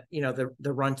 but the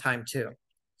runtime too.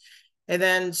 And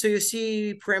then, so you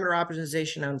see parameter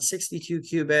optimization on 62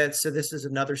 qubits. So this is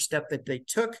another step that they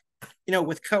took,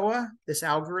 with COA, this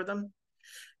algorithm.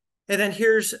 And then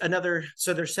here's another,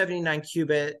 so there's 79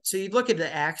 qubit. So you look at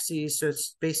the axes, so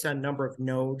it's based on number of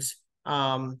nodes.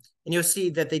 And you'll see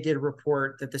that they did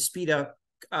report that the speed up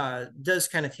does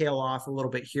kind of tail off a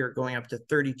little bit here, going up to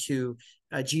 32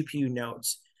 GPU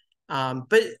nodes.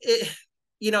 But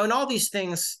and all these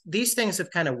things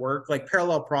have kind of worked, like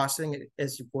parallel processing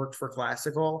has worked for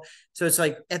classical. So it's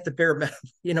like at the bare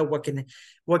minimum,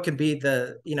 what can be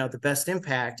the, the best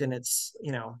impact. And it's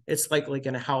likely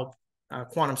going to help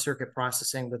quantum circuit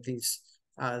processing with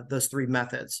those 3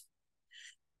 methods.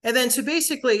 And then, so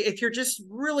basically, if you're just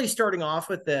really starting off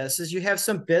with this, is you have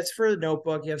some bits for the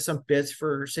notebook, you have some bits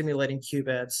for simulating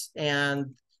qubits,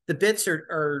 and the bits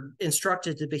are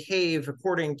instructed to behave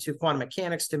according to quantum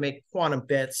mechanics to make quantum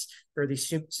bits, or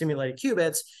these simulated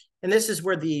qubits. And this is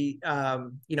where the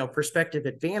perspective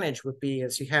advantage would be,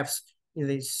 is you have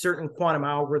these certain quantum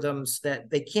algorithms that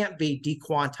they can't be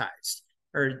dequantized,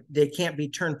 or they can't be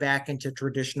turned back into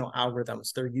traditional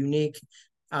algorithms. They're unique.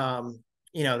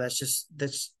 That's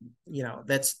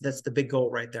the big goal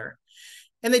right there.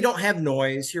 And they don't have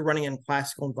noise. You're running in a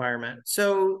classical environment.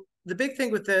 So the big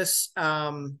thing with this,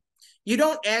 you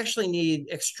don't actually need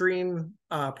extreme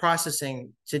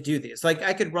processing to do these. Like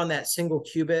I could run that single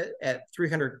qubit at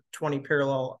 320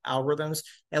 parallel algorithms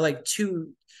at like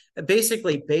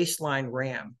basically baseline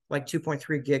RAM, like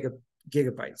 2.3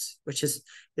 gigabytes, which is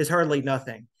hardly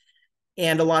nothing.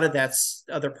 And a lot of that's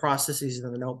other processes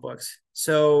in the notebooks.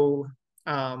 So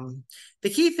the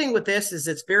key thing with this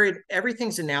is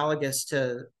everything's analogous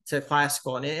to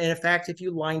classical. And in fact, if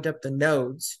you lined up the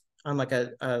nodes on like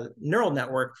a neural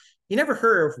network, you never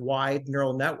heard of wide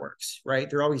neural networks, right?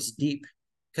 They're always deep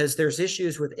because there's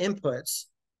issues with inputs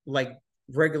like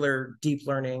regular deep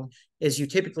learning is you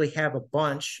typically have a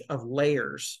bunch of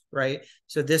layers, right?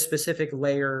 So this specific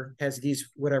layer has these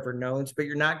whatever nodes, but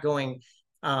you're not going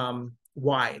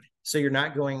wide. So you're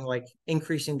not going like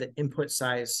increasing the input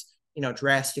size,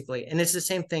 drastically. And it's the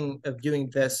same thing of doing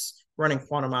this, running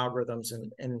quantum algorithms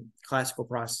and classical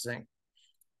processing.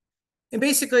 And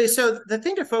basically, so the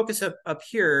thing to focus up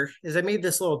here is I made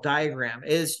this little diagram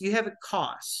is you have a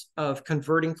cost of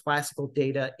converting classical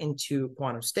data into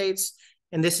quantum states.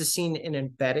 And this is seen in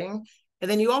embedding.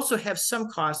 And then you also have some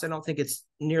costs. I don't think it's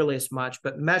nearly as much,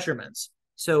 but measurements.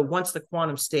 So once the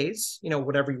quantum states,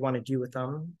 whatever you want to do with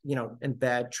them,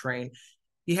 embed, train,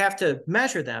 you have to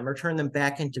measure them or turn them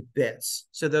back into bits.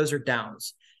 So those are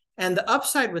downs. And the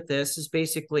upside with this is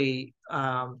basically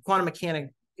quantum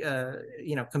mechanics,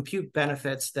 compute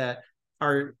benefits that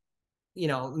are,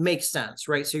 make sense,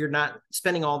 right? So you're not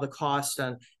spending all the cost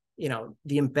on,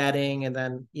 the embedding and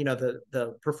then,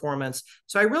 the performance.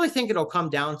 So I really think it'll come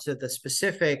down to the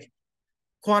specific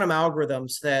quantum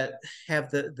algorithms that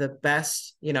have the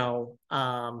best,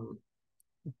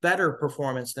 better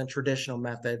performance than traditional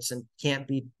methods and can't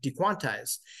be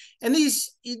dequantized. And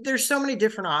there's so many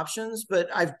different options, but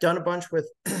I've done a bunch with,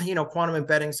 quantum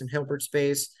embeddings in Hilbert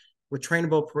space, with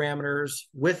trainable parameters,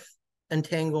 with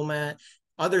entanglement,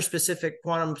 other specific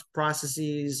quantum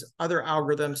processes, other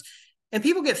algorithms. And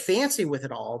people get fancy with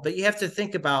it all, but you have to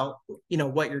think about,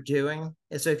 what you're doing.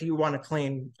 And so if you want to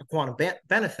claim a quantum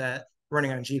benefit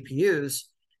running on GPUs,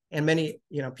 and many,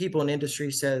 people in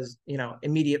industry says,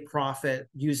 immediate profit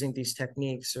using these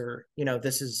techniques, or,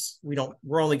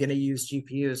 we're only going to use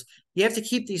GPUs. You have to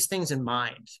keep these things in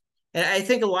mind. And I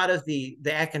think a lot of the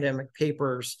academic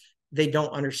papers, they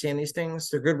don't understand these things.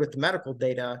 They're good with the medical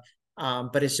data,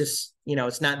 but it's just,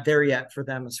 it's not there yet for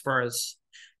them as far as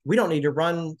we don't need to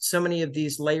run so many of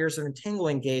these layers of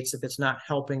entangling gates if it's not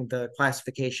helping the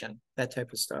classification, that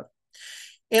type of stuff.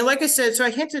 And like I said, so I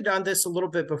hinted on this a little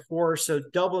bit before. So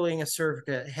doubling a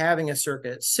circuit, having a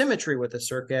circuit, symmetry with a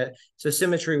circuit. So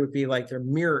symmetry would be like their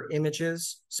mirror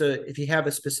images. So if you have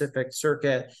a specific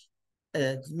circuit,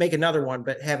 make another one,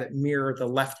 but have it mirror the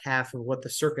left half of what the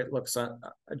circuit looks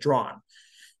drawn.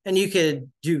 And you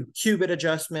could do qubit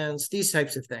adjustments, these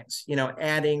types of things,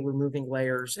 adding, removing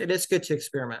layers. It is good to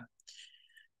experiment.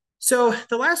 So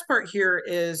the last part here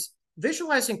is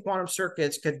visualizing quantum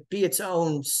circuits could be its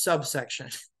own subsection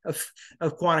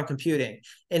of quantum computing.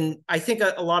 And I think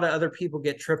a lot of other people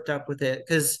get tripped up with it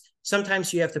because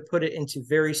sometimes you have to put it into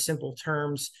very simple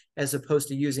terms as opposed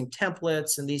to using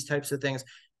templates and these types of things.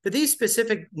 But these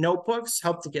specific notebooks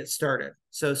help to get started.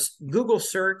 So Google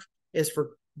Circ is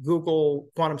for Google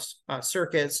quantum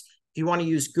circuits. If you want to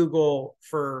use Google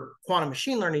for quantum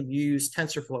machine learning, you use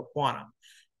TensorFlow Quantum.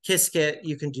 Qiskit,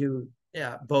 you can do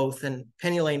both, and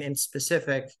PennyLane in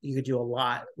specific, you could do a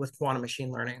lot with quantum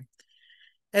machine learning.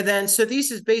 And then, so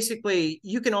these is basically,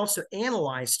 you can also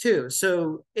analyze too.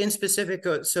 So in specific,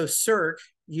 so Circ,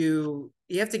 you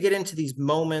have to get into these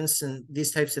moments and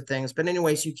these types of things. But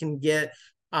anyways, you can get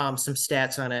some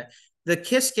stats on it. The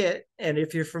Qiskit, and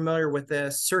if you're familiar with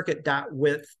this,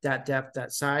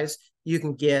 circuit.width.depth.size, you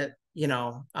can get,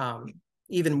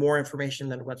 even more information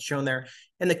than what's shown there.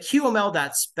 And the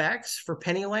QML.specs for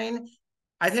PennyLane,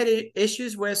 I've had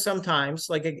issues with sometimes,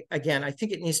 like, again, I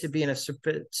think it needs to be in a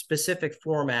specific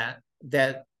format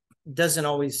that doesn't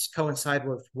always coincide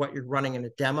with what you're running in a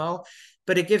demo,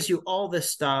 but it gives you all this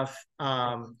stuff,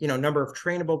 number of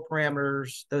trainable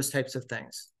parameters, those types of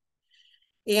things.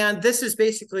 And this is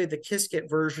basically the Qiskit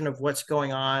version of what's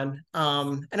going on.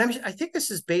 And I think this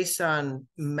is based on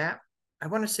Matplotlib,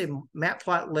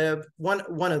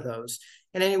 one of those.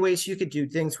 And anyways, you could do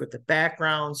things with the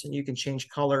backgrounds and you can change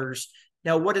colors.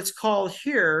 Now, what it's called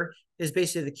here is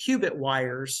basically the qubit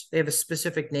wires. They have a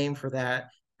specific name for that.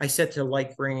 I set to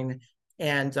light green.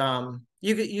 And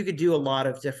you could do a lot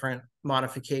of different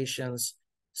modifications.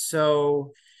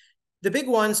 So the big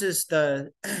ones is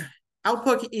the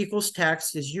output equals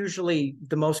text is usually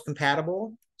the most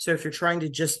compatible. So if you're trying to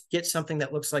just get something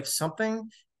that looks like something,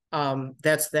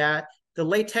 that's that. The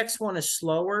latex one is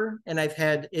slower, and I've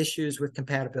had issues with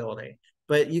compatibility.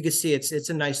 but you can see it's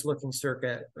a nice looking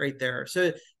circuit right there.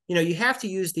 So, you have to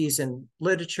use these in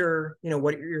literature,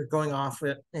 what you're going off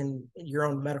with in your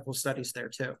own medical studies there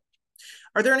too.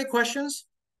 Are there any questions?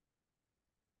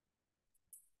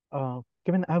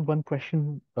 Kevin, I have one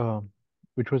question,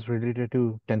 which was related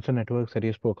to tensor networks that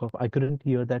you spoke of. I couldn't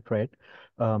hear that right.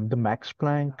 The Max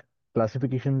Planck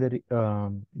classification that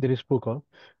you spoke of,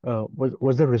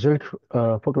 was the result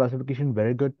for classification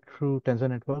very good through tensor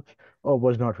networks, or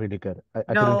was not really good? I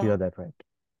couldn't hear No, that right.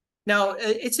 no,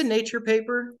 it's a Nature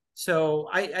paper. So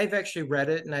I've actually read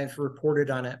it and I've reported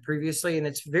on it previously, and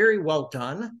it's very well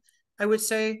done, I would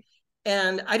say.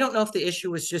 And I don't know if the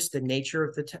issue was just the nature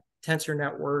of the tensor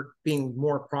network being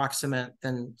more approximate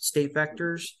than state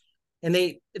vectors. And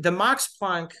the Max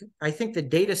Planck, I think the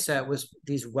data set was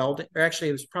these welding, or actually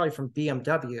it was probably from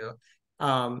BMW.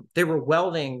 They were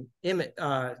welding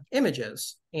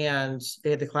images, and they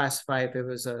had to classify if it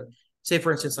was say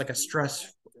for instance, like a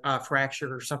stress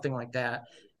fracture or something like that.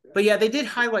 But yeah, they did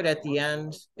highlight at the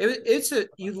end.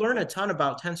 You learn a ton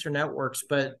about tensor networks,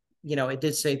 but it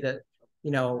did say that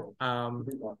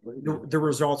the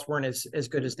results weren't as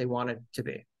good as they wanted to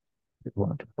be.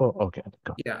 Oh, okay.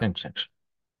 Yeah. Thanks.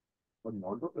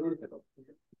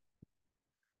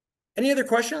 Any other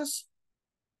questions?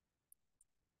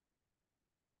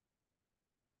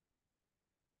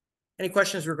 Any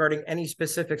questions regarding any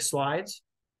specific slides?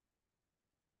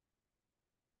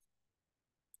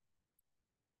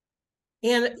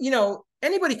 And,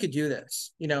 anybody could do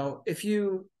this, if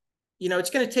it's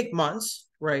going to take months,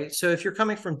 right? So if you're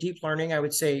coming from deep learning, I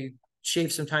would say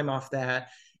shave some time off that.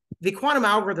 The quantum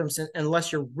algorithms,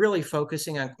 unless you're really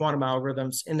focusing on quantum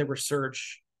algorithms in the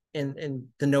research, in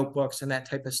the notebooks and that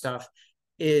type of stuff,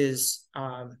 is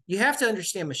you have to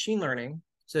understand machine learning.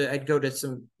 So I'd go to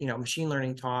some, machine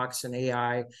learning talks and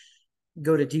AI,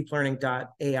 go to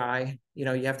deeplearning.ai.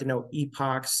 You have to know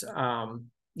epochs.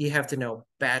 You have to know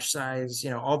batch size,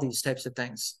 all these types of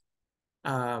things.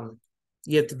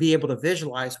 You have to be able to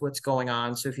visualize what's going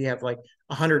on. So if you have like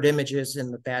 100 images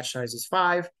and the batch size is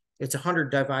 5, it's 100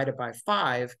 divided by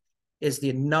 5 is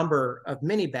the number of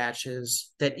mini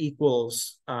batches that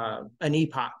equals an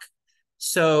epoch.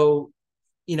 So,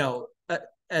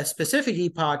 a specific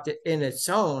epoch in its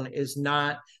own is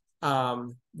not,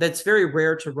 that's very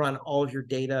rare to run all of your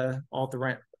data all at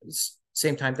the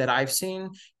same time that I've seen.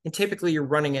 And typically you're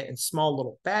running it in small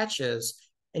little batches,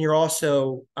 and you're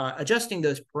also adjusting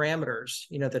those parameters,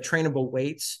 the trainable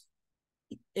weights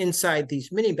inside these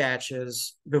mini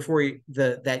batches before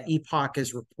that epoch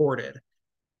is reported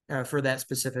for that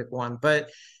specific one. But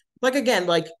again,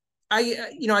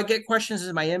 I get questions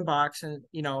in my inbox, and,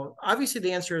 obviously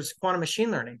the answer is quantum machine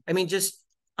learning. I mean, just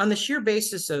on the sheer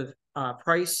basis of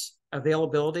price,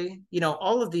 availability,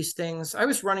 all of these things. I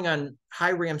was running on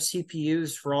high RAM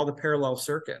CPUs for all the parallel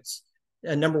circuits.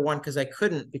 Number one, because I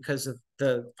couldn't because of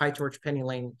the PyTorch penny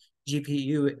lane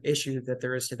GPU issue that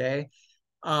there is today.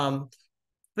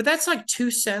 But that's like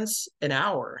 2 cents an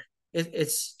hour.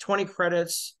 It's 20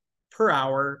 credits per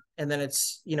hour. And then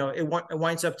it's, it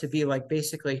winds up to be like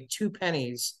basically 2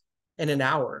 pennies in an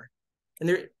hour. And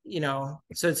there,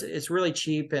 so it's really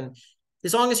cheap. And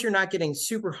as long as you're not getting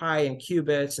super high in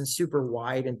qubits and super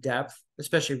wide in depth,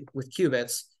 especially with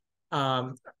qubits,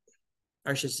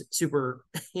 or just super,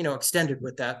 extended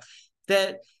with that,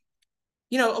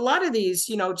 a lot of these,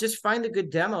 just find the good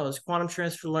demos, quantum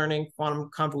transfer learning, quantum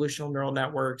convolutional neural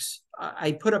networks.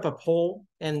 I put up a poll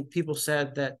and people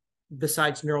said that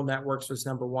besides neural networks was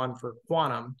number one for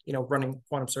quantum, running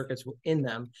quantum circuits in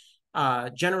them.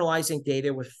 Generalizing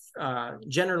data with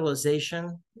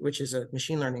generalization, which is a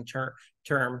machine learning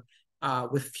term,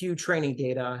 with few training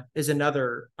data is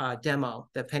another demo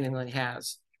that Pennington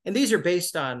has. And these are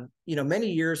based on,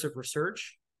 many years of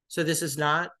research. So this is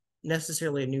not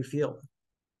necessarily a new field.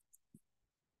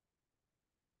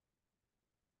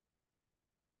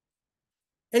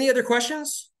 Any other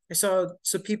questions? I saw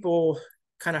some people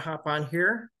kind of hop on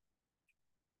here.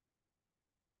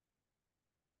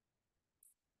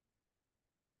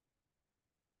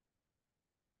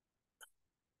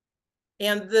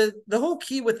 And the whole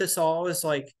key with this all is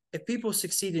like, if people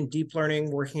succeed in deep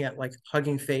learning, working at like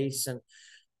Hugging Face and,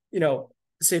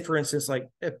 say for instance, like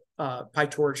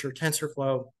PyTorch or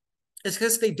TensorFlow, it's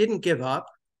because they didn't give up.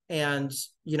 And,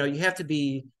 you have to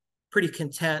be pretty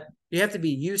content. You have to be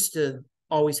used to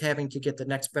always having to get the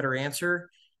next better answer,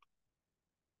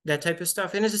 that type of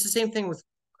stuff. And it's just the same thing with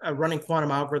running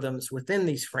quantum algorithms within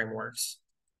these frameworks.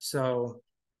 So,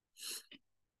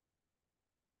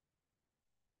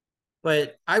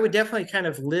 but I would definitely kind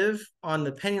of live on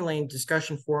the Penny Lane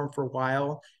discussion forum for a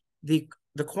while. The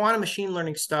quantum machine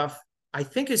learning stuff, I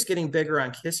think, is getting bigger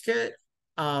on Qiskit.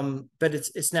 but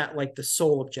it's not like the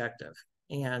sole objective.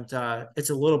 And it's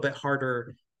a little bit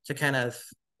harder to kind of,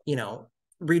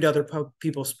 read other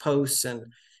people's posts and,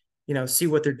 see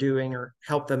what they're doing or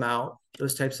help them out,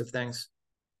 those types of things.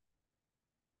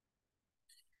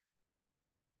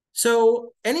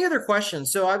 So any other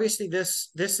questions? So obviously this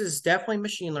is definitely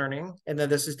machine learning, and then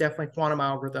this is definitely quantum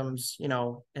algorithms,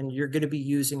 and you're going to be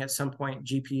using at some point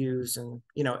GPUs and,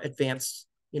 advanced,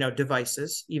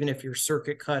 devices, even if you're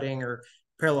circuit cutting or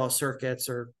parallel circuits,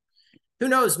 or who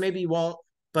knows, maybe you won't,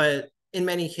 but in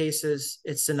many cases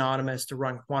it's synonymous to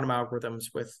run quantum algorithms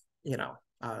with,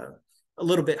 a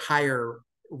little bit higher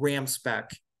RAM spec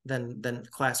than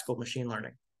classical machine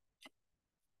learning.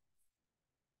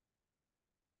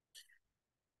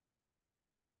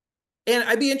 And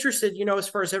I'd be interested, as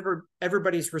far as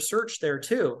everybody's research there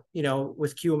too,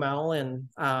 with QML and,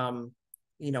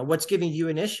 what's giving you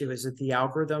an issue? Is it the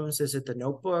algorithms? Is it the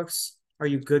notebooks? Are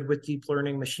you good with deep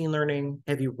learning, machine learning?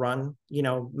 Have you run,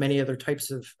 many other types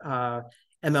of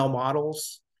ML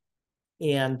models?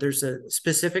 And there's a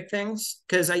specific things,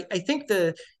 because I think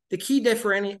the key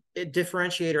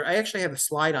differentiator, I actually have a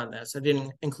slide on this. I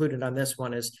didn't include it on this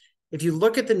one, is if you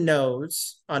look at the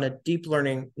nodes on a deep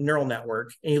learning neural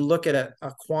network and you look at a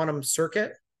quantum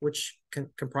circuit, which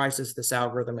comprises this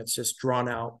algorithm, it's just drawn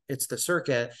out, it's the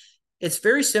circuit, it's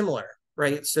very similar,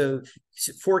 right? So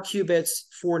 4 qubits,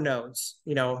 4 nodes,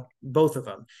 both of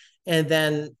them. And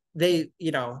then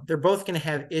they're both going to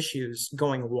have issues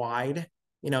going wide,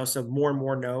 so more and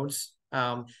more nodes.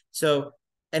 And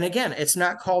again, it's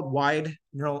not called wide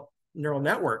neural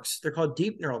networks. They're called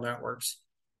deep neural networks.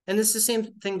 And it's the same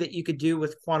thing that you could do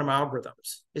with quantum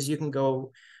algorithms, is you can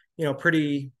go,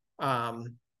 pretty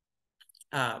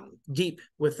deep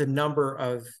with the number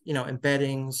of,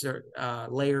 embeddings or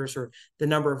layers, or the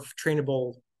number of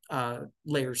trainable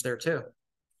layers there too.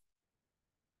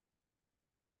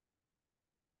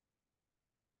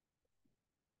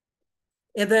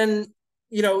 And then,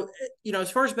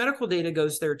 as far as medical data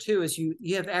goes there too, is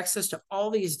you have access to all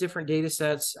these different data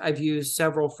sets. I've used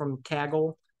several from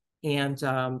Kaggle, and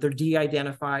they're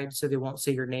de-identified, so they won't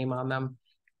say your name on them,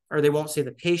 or they won't say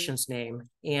the patient's name,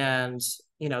 and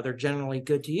they're generally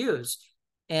good to use.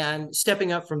 And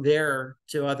stepping up from there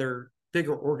to other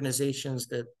bigger organizations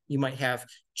that you might have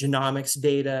genomics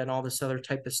data and all this other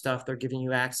type of stuff they're giving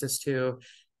you access to,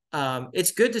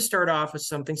 it's good to start off with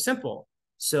something simple.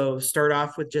 So start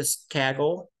off with just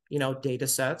Kaggle, data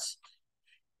sets,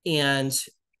 and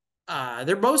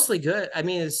they're mostly good. I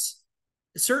mean, it's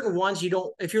certain ones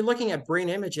if you're looking at brain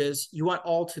images, you want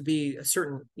all to be a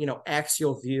certain,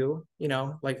 axial view,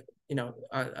 like,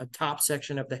 a top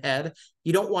section of the head.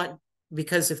 You don't want,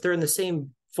 because if they're in the same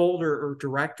folder or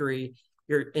directory,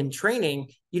 you're in training,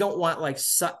 you don't want like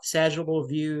sagittal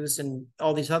views and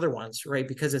all these other ones, right?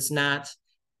 Because it's not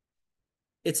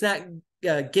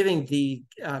giving the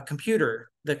computer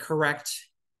the correct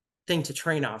thing to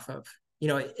train off of.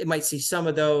 It might see some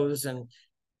of those, and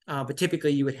but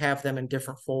typically you would have them in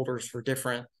different folders for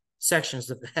different sections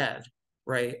of the head,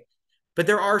 right? But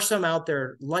there are some out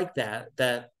there like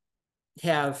that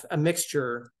have a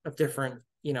mixture of different,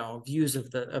 views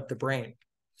of the brain.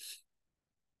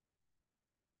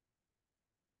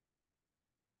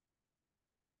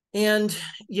 And,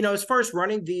 as far as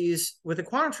running these with a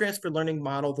quantum transfer learning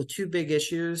model, the 2 big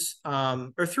issues,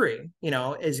 or 3,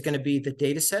 is going to be the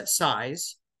data set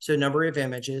size. So number of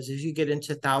images. If you get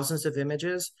into thousands of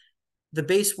images, the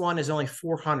base one is only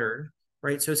 400,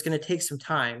 right? So it's going to take some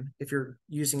time if you're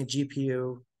using a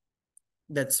GPU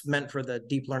that's meant for the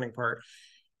deep learning part.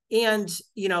 And,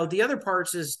 the other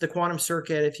parts is the quantum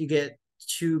circuit. If you get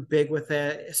too big with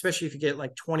it, especially if you get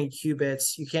like 20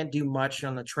 qubits, you can't do much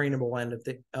on the trainable end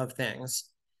of things,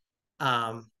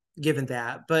 given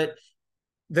that. But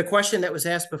the question that was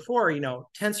asked before,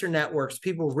 tensor networks,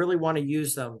 people really want to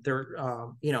use them. They're,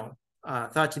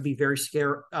 thought to be very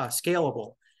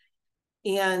scalable.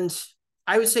 And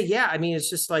I would say, yeah, I mean, it's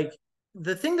just like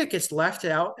the thing that gets left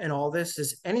out in all this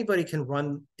is anybody can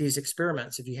run these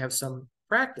experiments if you have some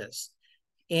practice.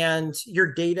 And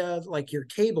your data, like your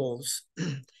tables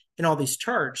and all these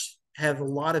charts, have a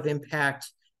lot of impact,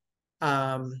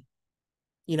 especially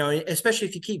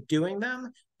if you keep doing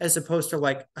them, as opposed to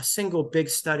like a single big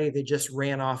study they just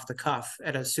ran off the cuff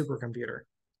at a supercomputer.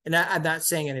 And I'm not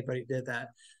saying anybody did that,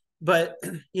 but,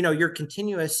 your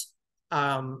continuous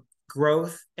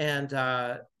growth and,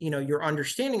 your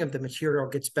understanding of the material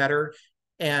gets better,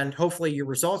 and hopefully your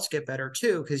results get better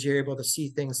too, because you're able to see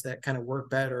things that kind of work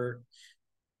better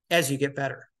as you get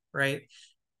better, right?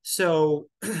 So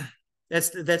that's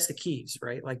the keys,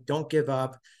 right? Like, don't give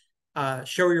up,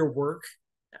 show your work.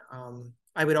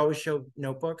 I would always show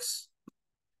notebooks,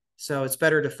 So it's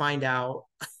better to find out.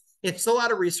 It's a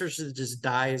lot of research that just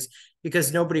dies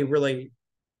because nobody really,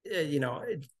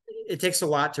 it takes a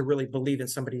lot to really believe in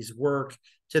somebody's work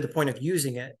to the point of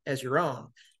using it as your own.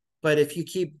 But if you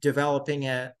keep developing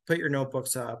it, put your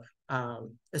notebooks up,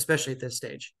 especially at this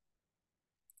stage.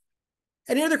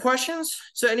 Any other questions?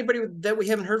 So anybody that we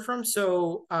haven't heard from?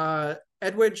 So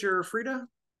Edwidge or Frida?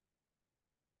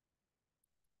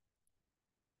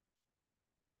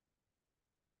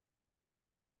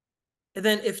 And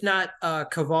then if not,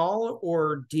 Caval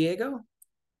or Diego?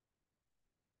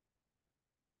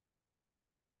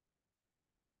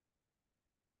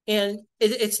 And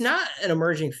it's not an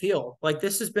emerging field. Like,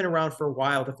 this has been around for a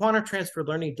while. The quantum transfer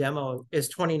learning demo is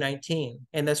 2019,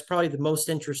 and that's probably the most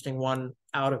interesting one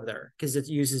out of there because it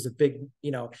uses a big,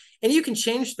 and you can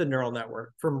change the neural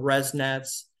network from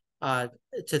ResNets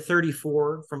to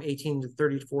 34, from 18 to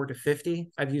 34 to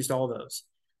 50. I've used all those.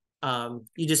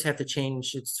 You just have to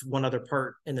change. It's one other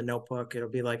part in the notebook. It'll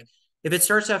be like, if it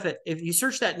starts off if you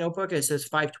search that notebook, it says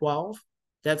 512.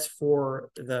 That's for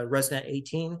the ResNet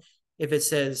 18. If it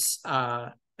says,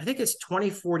 I think it's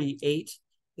 2048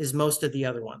 is most of the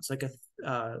other ones. Like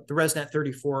the ResNet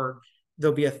 34,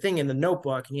 there'll be a thing in the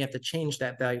notebook and you have to change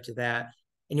that value to that.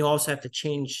 And you also have to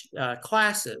change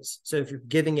classes. So if you're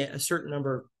giving it a certain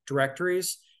number of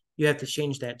directories, you have to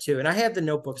change that too. And I have the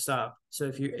notebooks up.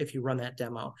 So if you run that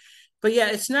demo, but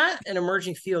yeah, it's not an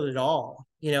emerging field at all.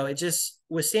 It just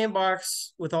with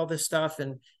Sandbox, with all this stuff,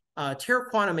 and Terra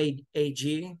Quantum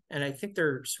AG, and I think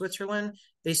they're Switzerland,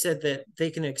 they said that they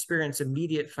can experience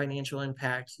immediate financial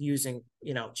impact using,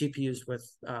 GPUs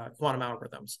with quantum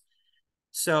algorithms.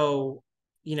 So,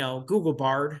 Google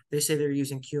Bard, they say they're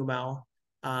using QML.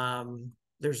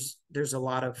 There's a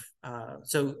lot of,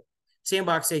 so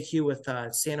Sandbox AQ with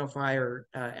Sanofi or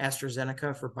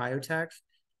AstraZeneca for biotech.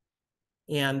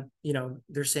 And,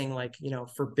 they're saying like,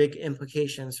 for big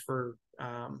implications for,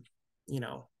 to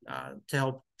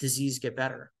help disease get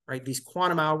better, right? These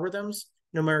quantum algorithms,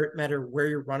 no matter where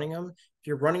you're running them, if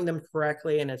you're running them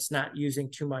correctly and it's not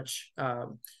using too much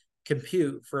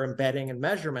compute for embedding and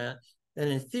measurement, then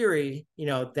in theory,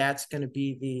 that's going to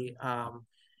be a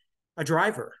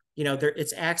driver.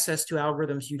 It's access to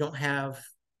algorithms you don't have.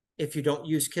 If you don't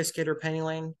use Qiskit or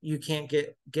PennyLane, you can't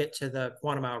get to the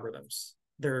quantum algorithms.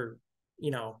 They're,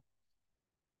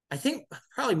 I think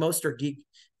probably most are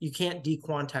you can't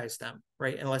dequantize them,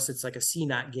 right? Unless it's like a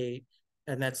CNOT gate,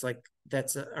 and it's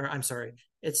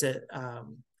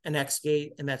an X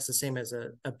gate, and that's the same as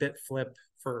a bit flip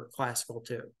for classical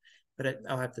too. But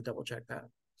I'll have to double check that.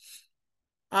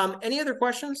 Any other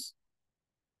questions?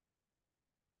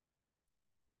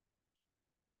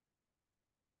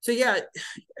 So yeah,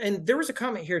 and there was a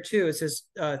comment here too. It says,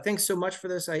 thanks so much for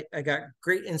this. I got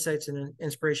great insights and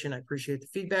inspiration. I appreciate the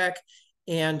feedback.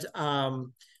 And,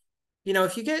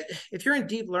 if you're in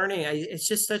deep learning, it's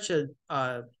just such a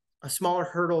smaller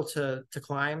hurdle to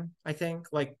climb, I think.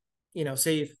 Like,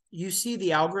 say if you see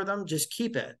the algorithm, just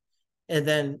keep it. And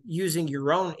then using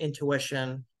your own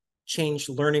intuition, change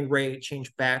learning rate,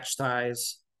 change batch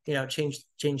size,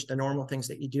 change the normal things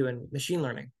that you do in machine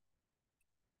learning.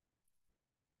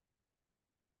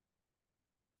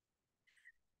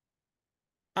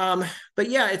 But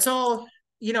yeah, it's all,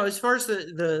 as far as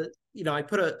I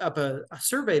put up a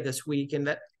survey this week, and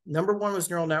that number one was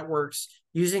neural networks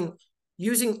using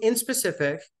in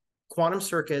specific quantum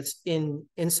circuits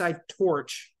inside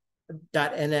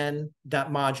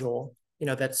torch.nn.module.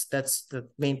 That's the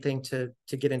main thing to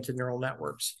get into neural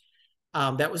networks.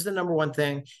 That was the number one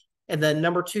thing. And then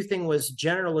number two thing was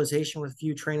generalization with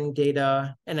few training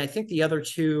data. And I think the other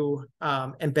two,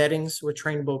 embeddings with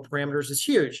trainable parameters, is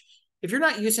huge. If you're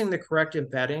not using the correct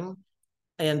embedding,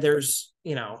 and there's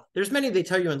many they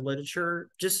tell you in literature,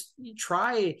 just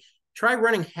try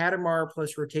running Hadamard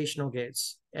plus rotational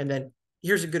gates. And then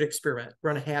here's a good experiment: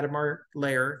 run a Hadamard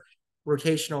layer,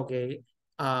 rotational gate.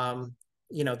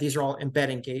 These are all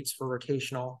embedding gates for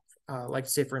rotational, like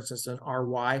say, for instance, an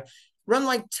RY. Run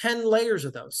like 10 layers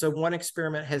of those. So one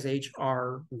experiment has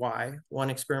HRY,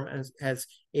 one experiment has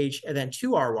H, and then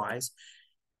two RYs.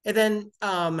 And then,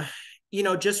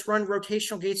 just run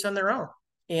rotational gates on their own.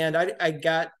 And I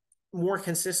got more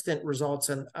consistent results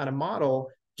on a model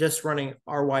just running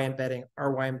RY embedding,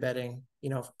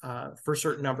 for a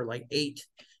certain number, like 8.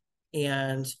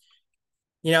 And,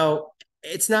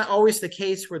 it's not always the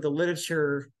case where the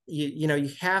literature, you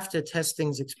have to test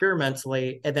things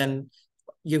experimentally, and then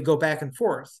you go back and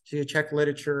forth. So you check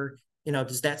literature,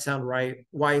 does that sound right?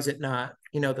 Why is it not?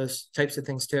 Those types of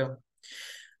things too.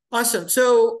 Awesome.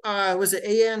 So was it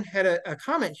AN had a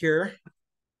comment here.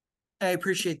 I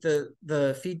appreciate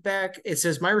the feedback. It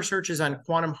says, my research is on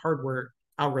quantum hardware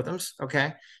algorithms.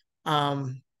 Okay.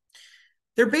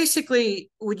 They're basically,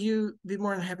 would you be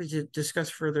more than happy to discuss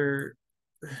further?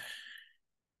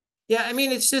 Yeah, I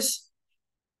mean, it's just,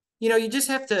 you just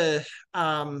have to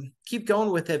keep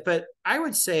going with it. But I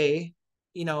would say,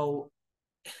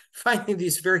 finding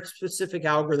these very specific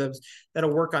algorithms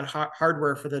that'll work on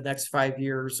hardware for the next 5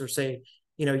 years, or say,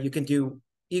 you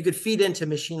could feed into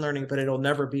machine learning, but it'll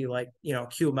never be like,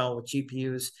 QML with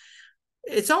GPUs.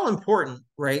 It's all important,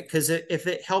 right? Because if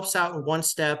it helps out in one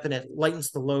step and it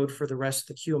lightens the load for the rest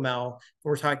of the QML,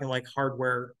 we're talking like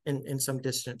hardware in some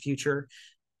distant future,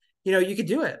 you could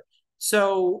do it.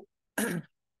 So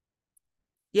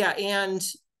yeah, and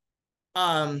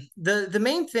the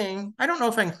main thing, I don't know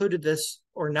if I included this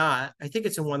or not, I think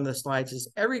it's in one of the slides,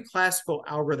 is every classical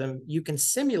algorithm you can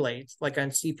simulate, like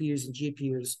on CPUs and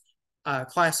GPUs,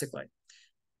 classically.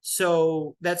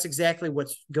 So that's exactly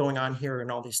what's going on here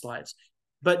in all these slides.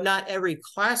 But not every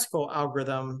classical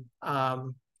algorithm,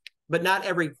 but not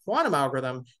every quantum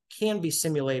algorithm can be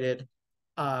simulated,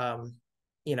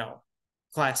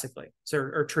 classically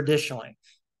or traditionally.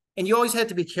 And you always have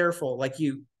to be careful, like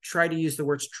you try to use the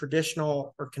words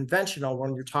traditional or conventional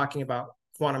when you're talking about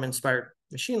quantum-inspired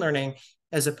machine learning,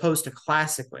 as opposed to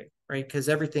classically, right? Because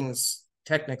everything's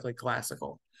technically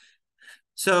classical.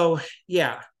 So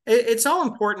yeah, it's all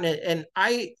important. And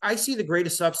I see the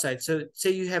greatest upside. So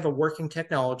say you have a working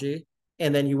technology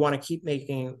and then you want to keep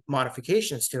making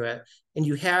modifications to it and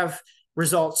you have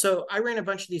results. So I ran a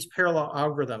bunch of these parallel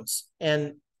algorithms,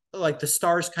 and like the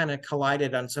stars kind of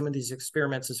collided on some of these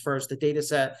experiments as far as the data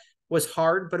set was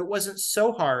hard, but it wasn't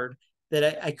so hard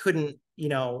that I couldn't,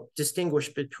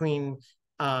 distinguish between,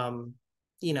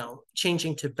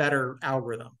 changing to better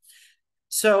algorithm.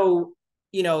 So,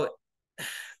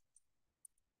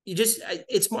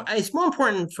 it's more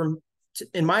important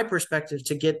in my perspective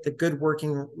to get the good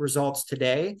working results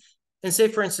today. And say,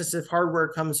 for instance, if hardware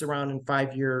comes around in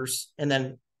 5 years and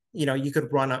then, you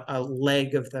could run a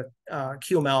leg of the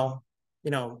QML,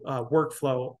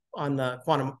 workflow on the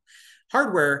quantum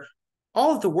hardware,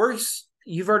 all of the works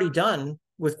you've already done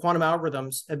with quantum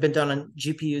algorithms have been done on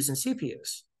GPUs and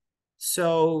CPUs.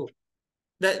 So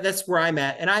that's where I'm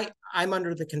at. And I'm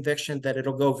under the conviction that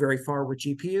it'll go very far with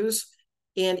GPUs.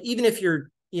 And even if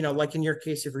you're, like in your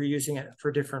case, if you're using it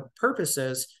for different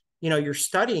purposes, you're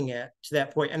studying it to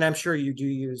that point. And I'm sure you do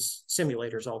use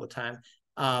simulators all the time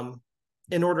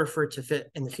in order for it to fit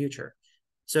in the future.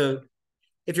 So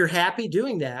if you're happy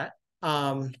doing that,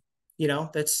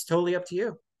 that's totally up to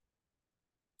you.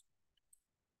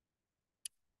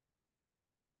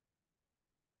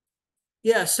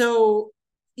 Yeah. So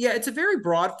yeah, it's a very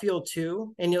broad field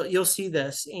too. And you'll see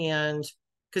this. And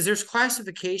because there's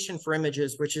classification for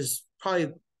images, which is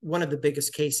probably one of the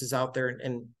biggest cases out there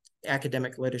in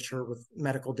academic literature with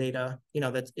medical data,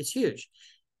 it's huge.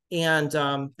 And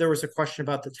there was a question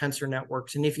about the tensor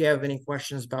networks. And if you have any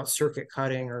questions about circuit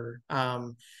cutting or,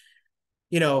 running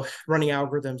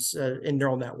algorithms in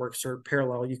neural networks or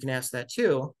parallel, you can ask that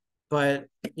too. But,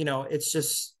 it's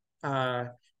just,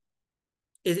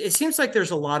 it seems like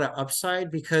there's a lot of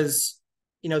upside because,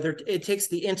 it takes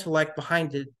the intellect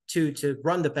behind it to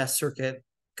run the best circuit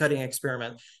cutting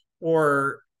experiment,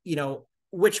 or,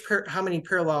 how many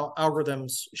parallel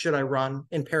algorithms should I run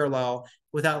in parallel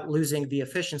without losing the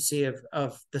efficiency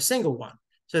of the single one.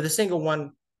 So the single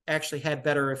one actually had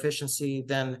better efficiency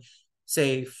than,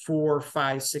 say, 4,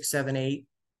 5, 6, 7, 8.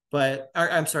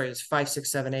 I'm sorry, it's 5, 6,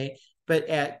 7, 8. But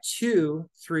at 2,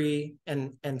 3,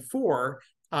 and 4,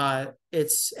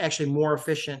 it's actually more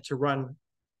efficient to run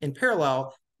in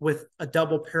parallel with a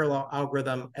double parallel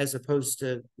algorithm as opposed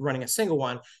to running a single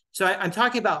one. So I'm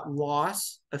talking about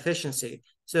loss efficiency.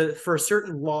 So for a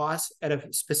certain loss at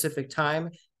a specific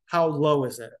time, how low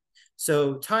is it?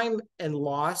 So time and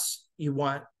loss, you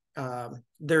want,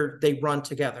 they run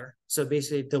together. So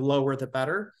basically the lower, the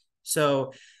better.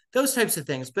 So those types of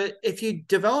things. But if you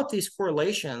develop these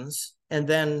correlations and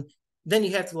then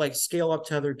you have to like scale up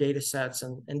to other data sets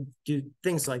and do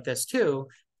things like this too.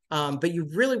 But you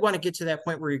really want to get to that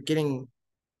point where you're getting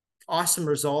awesome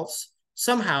results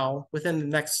somehow within the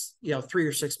next, 3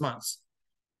 or 6 months.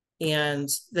 And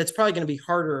that's probably going to be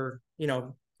harder,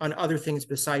 on other things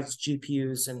besides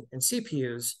GPUs and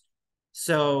CPUs.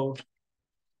 So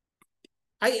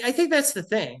I think that's the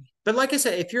thing. But like I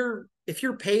said, if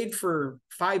you're paid for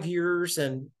 5 years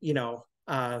and,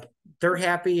 they're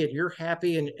happy and you're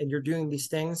happy and you're doing these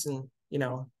things, and,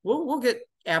 we'll get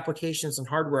applications and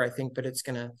hardware, I think, but it's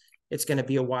gonna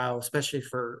be a while, especially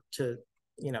to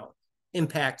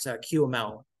impact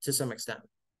QML to some extent.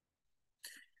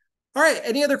 All right,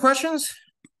 any other questions?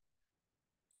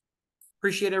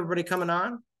 Appreciate everybody coming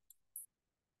on.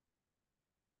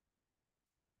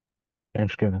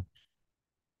 Thanks, Kevin.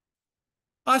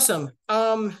 Awesome.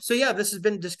 So yeah, this has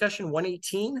been discussion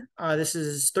 118. This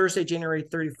is Thursday, January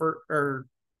 31st or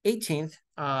 18th,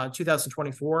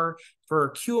 2024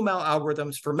 for QML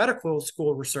algorithms for medical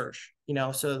school research.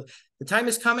 So the time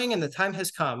is coming and the time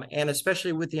has come, and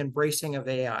especially with the embracing of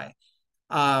AI.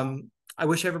 I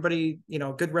wish everybody,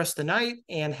 good rest of the night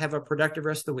and have a productive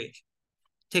rest of the week.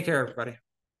 Take care, everybody.